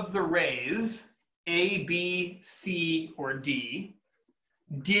 which of the rays, A, B, C, or D,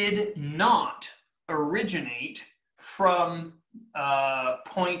 did not originate from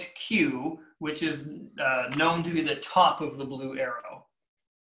point Q, which is known to be the top of the blue arrow?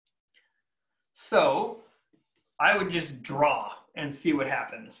 So I would just draw and see what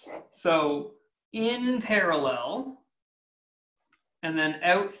happens. So in parallel, and then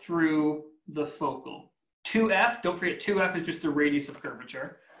out through the focal. 2F, don't forget 2F is just the radius of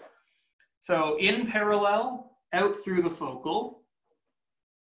curvature. So in parallel, out through the focal.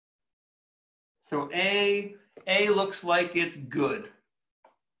 So A looks like it's good.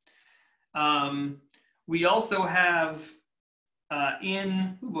 We also have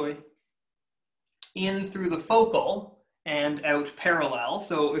in through the focal and out parallel.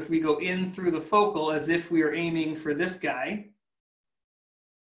 So if we go in through the focal as if we are aiming for this guy,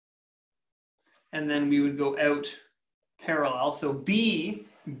 and then we would go out parallel. So B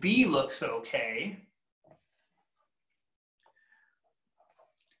looks okay.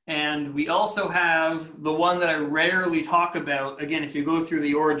 And we also have the one that I rarely talk about. Again, if you go through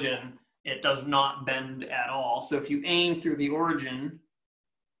the origin, it does not bend at all. So if you aim through the origin,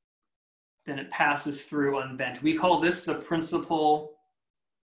 then it passes through unbent. We call this the principal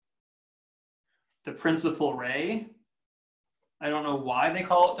ray. I don't know why they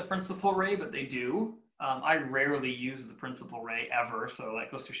call it the principal ray, but they do. I rarely use the principal ray ever, so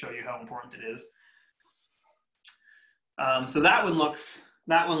that goes to show you how important it is. So that one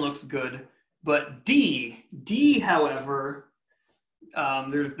looks good. But D, however,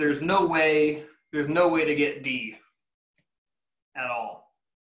 there's no way to get D at all.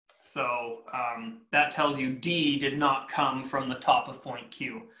 So that tells you D did not come from the top of point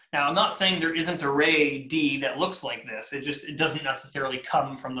Q. Now, I'm not saying there isn't a ray D that looks like this. It doesn't necessarily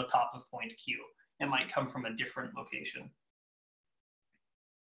come from the top of point Q. It might come from a different location.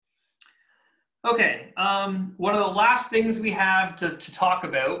 Okay, one of the last things we have to talk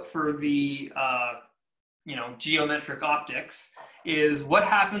about for the geometric optics is what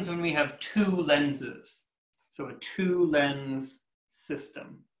happens when we have two lenses. So a two-lens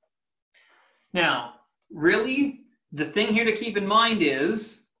system. Now, really, the thing here to keep in mind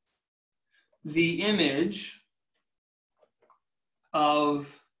is the image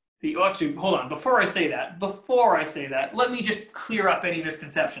of the, oh, actually, hold on, before I say that, let me just clear up any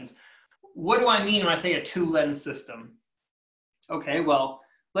misconceptions. What do I mean when I say a two-lens system? Okay, well,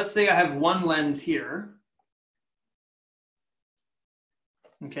 let's say I have one lens here.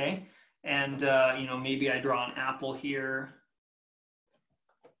 Okay, and maybe I draw an apple here.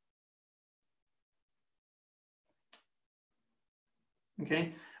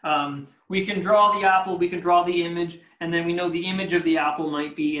 Okay, we can draw the apple, we can draw the image, and then we know the image of the apple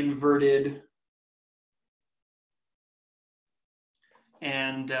might be inverted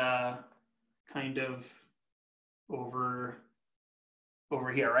and kind of over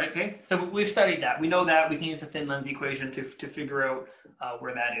here, right? Okay, so we've studied that. We know that. We can use the thin lens equation to figure out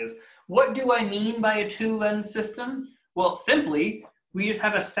where that is. What do I mean by a two-lens system? Well, simply, we just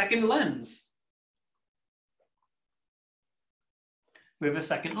have a second lens. We have a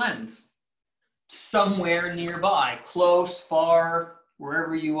second lens somewhere nearby, close, far,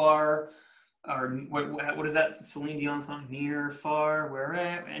 wherever you are, or what is that Celine Dion song? Near, far,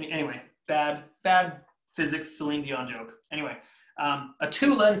 wherever. Anyway, bad physics Celine Dion joke. Anyway, a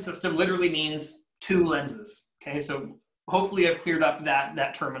two-lens system literally means two lenses. Okay, so hopefully I've cleared up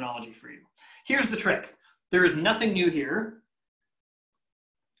that terminology for you. Here's the trick. There is nothing new here.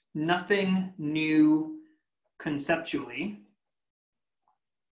 Nothing new conceptually.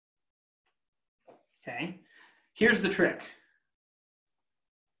 Okay, here's the trick.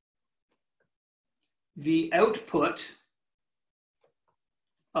 The output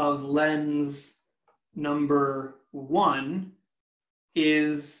of lens number 1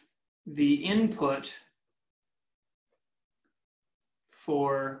 is the input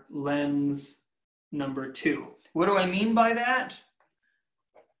for lens number 2. What do I mean by that?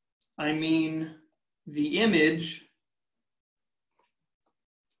 I mean the image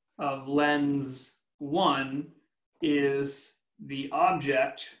of lens 1 is the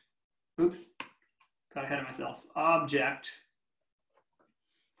object, oops, got ahead of myself, object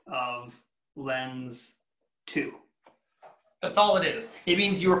of lens 2. That's all it is. It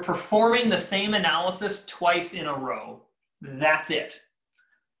means you're performing the same analysis twice in a row. That's it.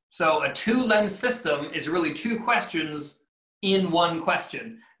 So a 2 lens system is really 2 questions in one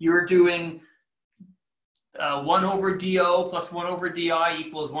question. You're doing 1 over DO plus 1 over DI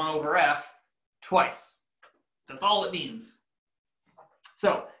equals 1 over F twice. That's all it means.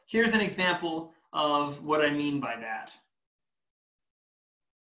 So here's an example of what I mean by that.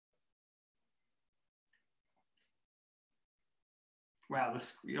 Wow,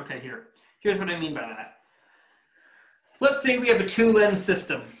 okay, here's what I mean by that. Let's say we have a 2 lens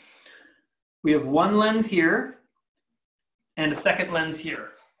system. We have 1 lens here and a second lens here.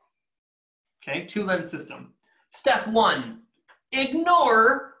 Okay, 2 lens system. Step 1,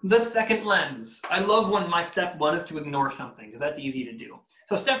 ignore the second lens. I love when my step 1 is to ignore something because that's easy to do.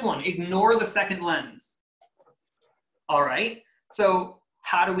 So step 1, ignore the second lens. All right, so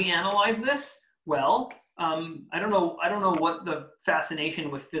how do we analyze this? Well, I don't know what the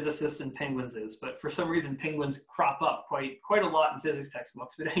fascination with physicists and penguins is, but for some reason penguins crop up quite a lot in physics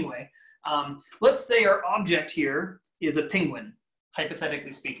textbooks. But anyway, let's say our object here is a penguin,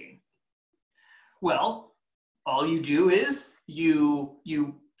 hypothetically speaking. Well, all you do is you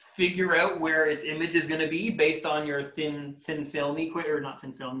figure out where its image is going to be based on your thin film equation, or not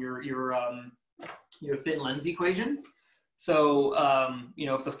thin film, your thin lens equation. So, you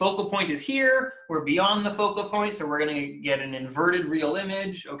know, if the focal point is here, we're beyond the focal point, so we're going to get an inverted real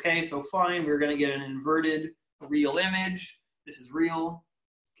image. Okay, so fine, we're going to get an inverted real image. This is real.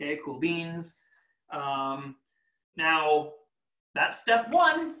 Okay, cool beans. Now, that's step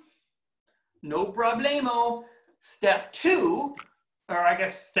 1. No problemo. Step 2, or I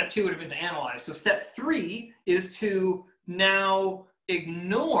guess step 2 would have been to analyze. So step 3 is to now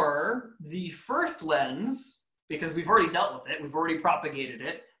ignore the first lens, because we've already dealt with it, we've already propagated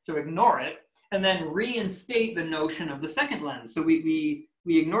it, so ignore it, and then reinstate the notion of the second lens. So we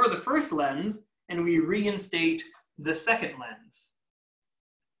ignore the first lens, and we reinstate the second lens.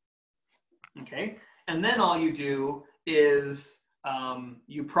 Okay, and then all you do is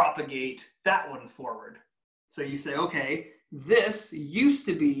you propagate that one forward. So you say, okay, this used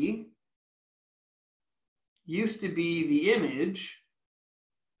to be the image,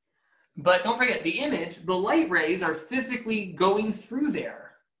 but don't forget the image, the light rays are physically going through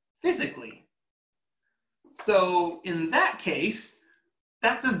there, physically. So in that case,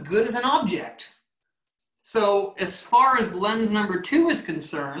 that's as good as an object. So as far as lens number 2 is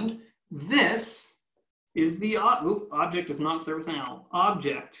concerned, this is the object does not start with an L.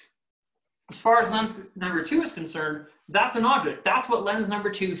 Object. As far as lens number 2 is concerned, that's an object. That's what lens number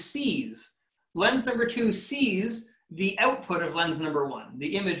 2 sees. Lens number 2 sees the output of lens number 1,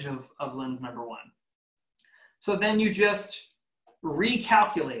 the image of lens number 1. So then you just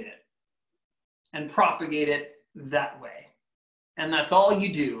recalculate it and propagate it that way. And that's all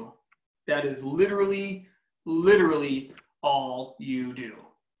you do. That is literally all you do.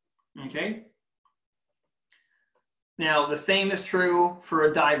 Okay? Now, the same is true for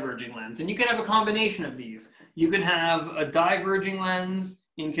a diverging lens. And you can have a combination of these. You can have a diverging lens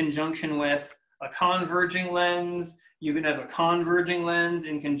in conjunction with a converging lens. You can have a converging lens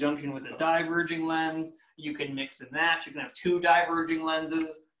in conjunction with a diverging lens. You can mix and match. You can have 2 diverging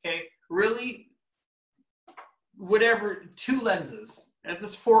lenses. Okay? Really, whatever, 2 lenses. That's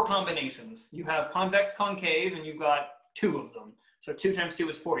just 4 combinations. You have convex, concave, and you've got 2 of them. So 2 times 2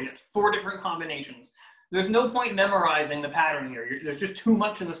 is 4. You have 4 different combinations. There's no point memorizing the pattern here. There's just too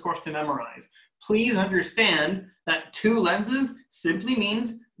much in this course to memorize. Please understand that 2 lenses simply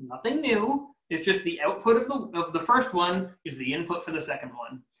means nothing new. It's just the output of the first one is the input for the second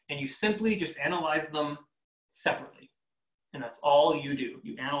one. And you simply just analyze them separately. And that's all you do.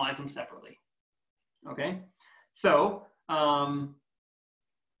 You analyze them separately. Okay? So,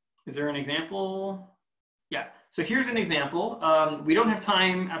 is there an example? Yeah, so here's an example. We don't have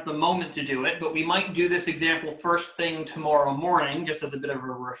time at the moment to do it, but we might do this example first thing tomorrow morning, just as a bit of a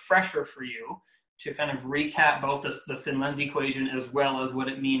refresher for you to kind of recap both the thin lens equation as well as what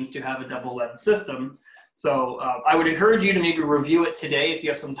it means to have a double lens system. So I would encourage you to maybe review it today if you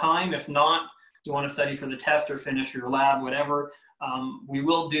have some time. If not, you want to study for the test or finish your lab, whatever. We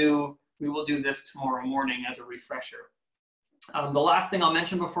will do this tomorrow morning as a refresher. The last thing I'll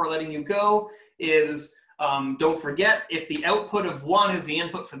mention before letting you go is don't forget, if the output of one is the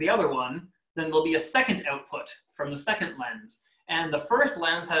input for the other one, then there'll be a second output from the second lens. And the first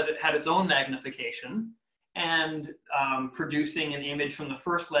lens had its own magnification, and producing an image from the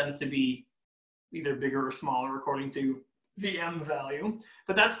first lens to be either bigger or smaller according to the M value.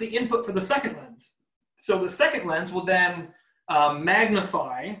 But that's the input for the second lens. So the second lens will then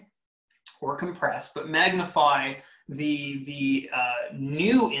magnify or compress, but magnify the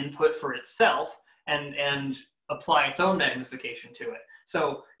new input for itself and apply its own magnification to it.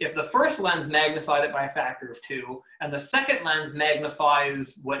 So if the first lens magnified it by a factor of 2, and the second lens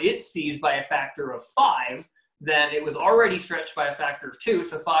magnifies what it sees by a factor of 5, then it was already stretched by a factor of 2,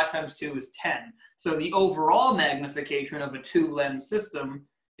 so 5 times 2 is 10. So the overall magnification of a 2-lens system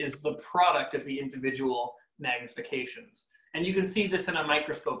is the product of the individual magnifications. And you can see this in a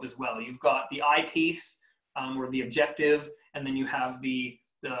microscope as well. You've got the eyepiece, or the objective, and then you have the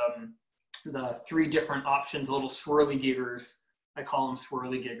 3 different options, little swirly giggers. I call them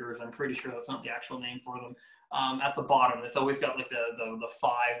swirly giggers. I'm pretty sure that's not the actual name for them. At the bottom, it's always got like the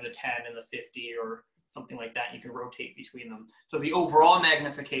 5, the 10, and the 50, or something like that. You can rotate between them. So the overall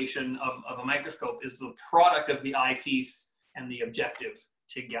magnification of a microscope is the product of the eyepiece and the objective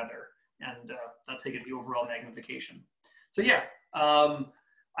together. And that's how you get the overall magnification. So yeah,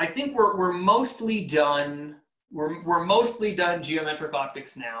 I think we're mostly done. We're mostly done geometric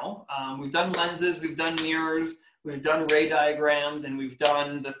optics now. We've done lenses, we've done mirrors, we've done ray diagrams, and we've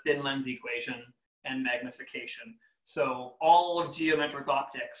done the thin lens equation and magnification. So all of geometric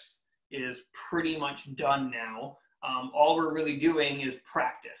optics is pretty much done now. All we're really doing is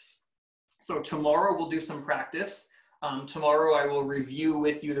practice. So tomorrow we'll do some practice. Tomorrow I will review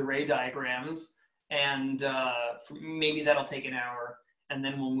with you the ray diagrams, and maybe that'll take an hour, and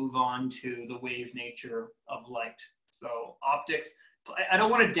then we'll move on to the wave nature of light. So optics, I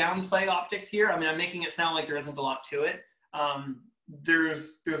don't want to downplay optics here. I mean, I'm making it sound like there isn't a lot to it.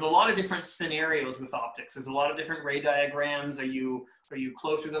 There's a lot of different scenarios with optics. There's a lot of different ray diagrams. Are you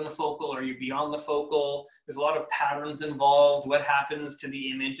closer than the focal? Are you beyond the focal? There's a lot of patterns involved. What happens to the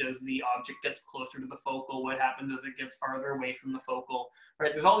image as the object gets closer to the focal? What happens as it gets farther away from the focal?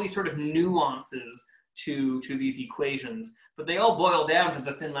 Right? There's all these sort of nuances to these equations, but they all boil down to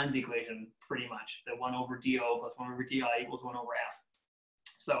the thin lens equation pretty much. The 1 over DO plus 1 over DI equals 1 over F.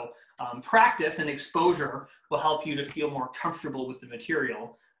 So practice and exposure will help you to feel more comfortable with the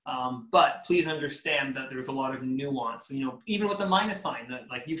material. But please understand that there's a lot of nuance. You know, even with the minus sign,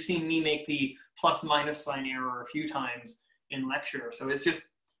 like you've seen me make the plus minus sign error a few times in lecture. So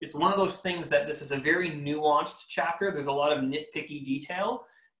it's one of those things that this is a very nuanced chapter. There's a lot of nitpicky detail,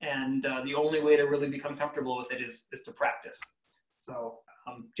 and the only way to really become comfortable with it is to practice. So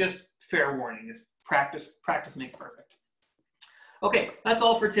just fair warning, is practice makes perfect. Okay, that's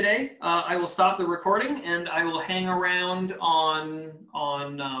all for today. I will stop the recording, and I will hang around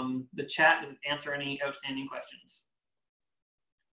on the chat and answer any outstanding questions.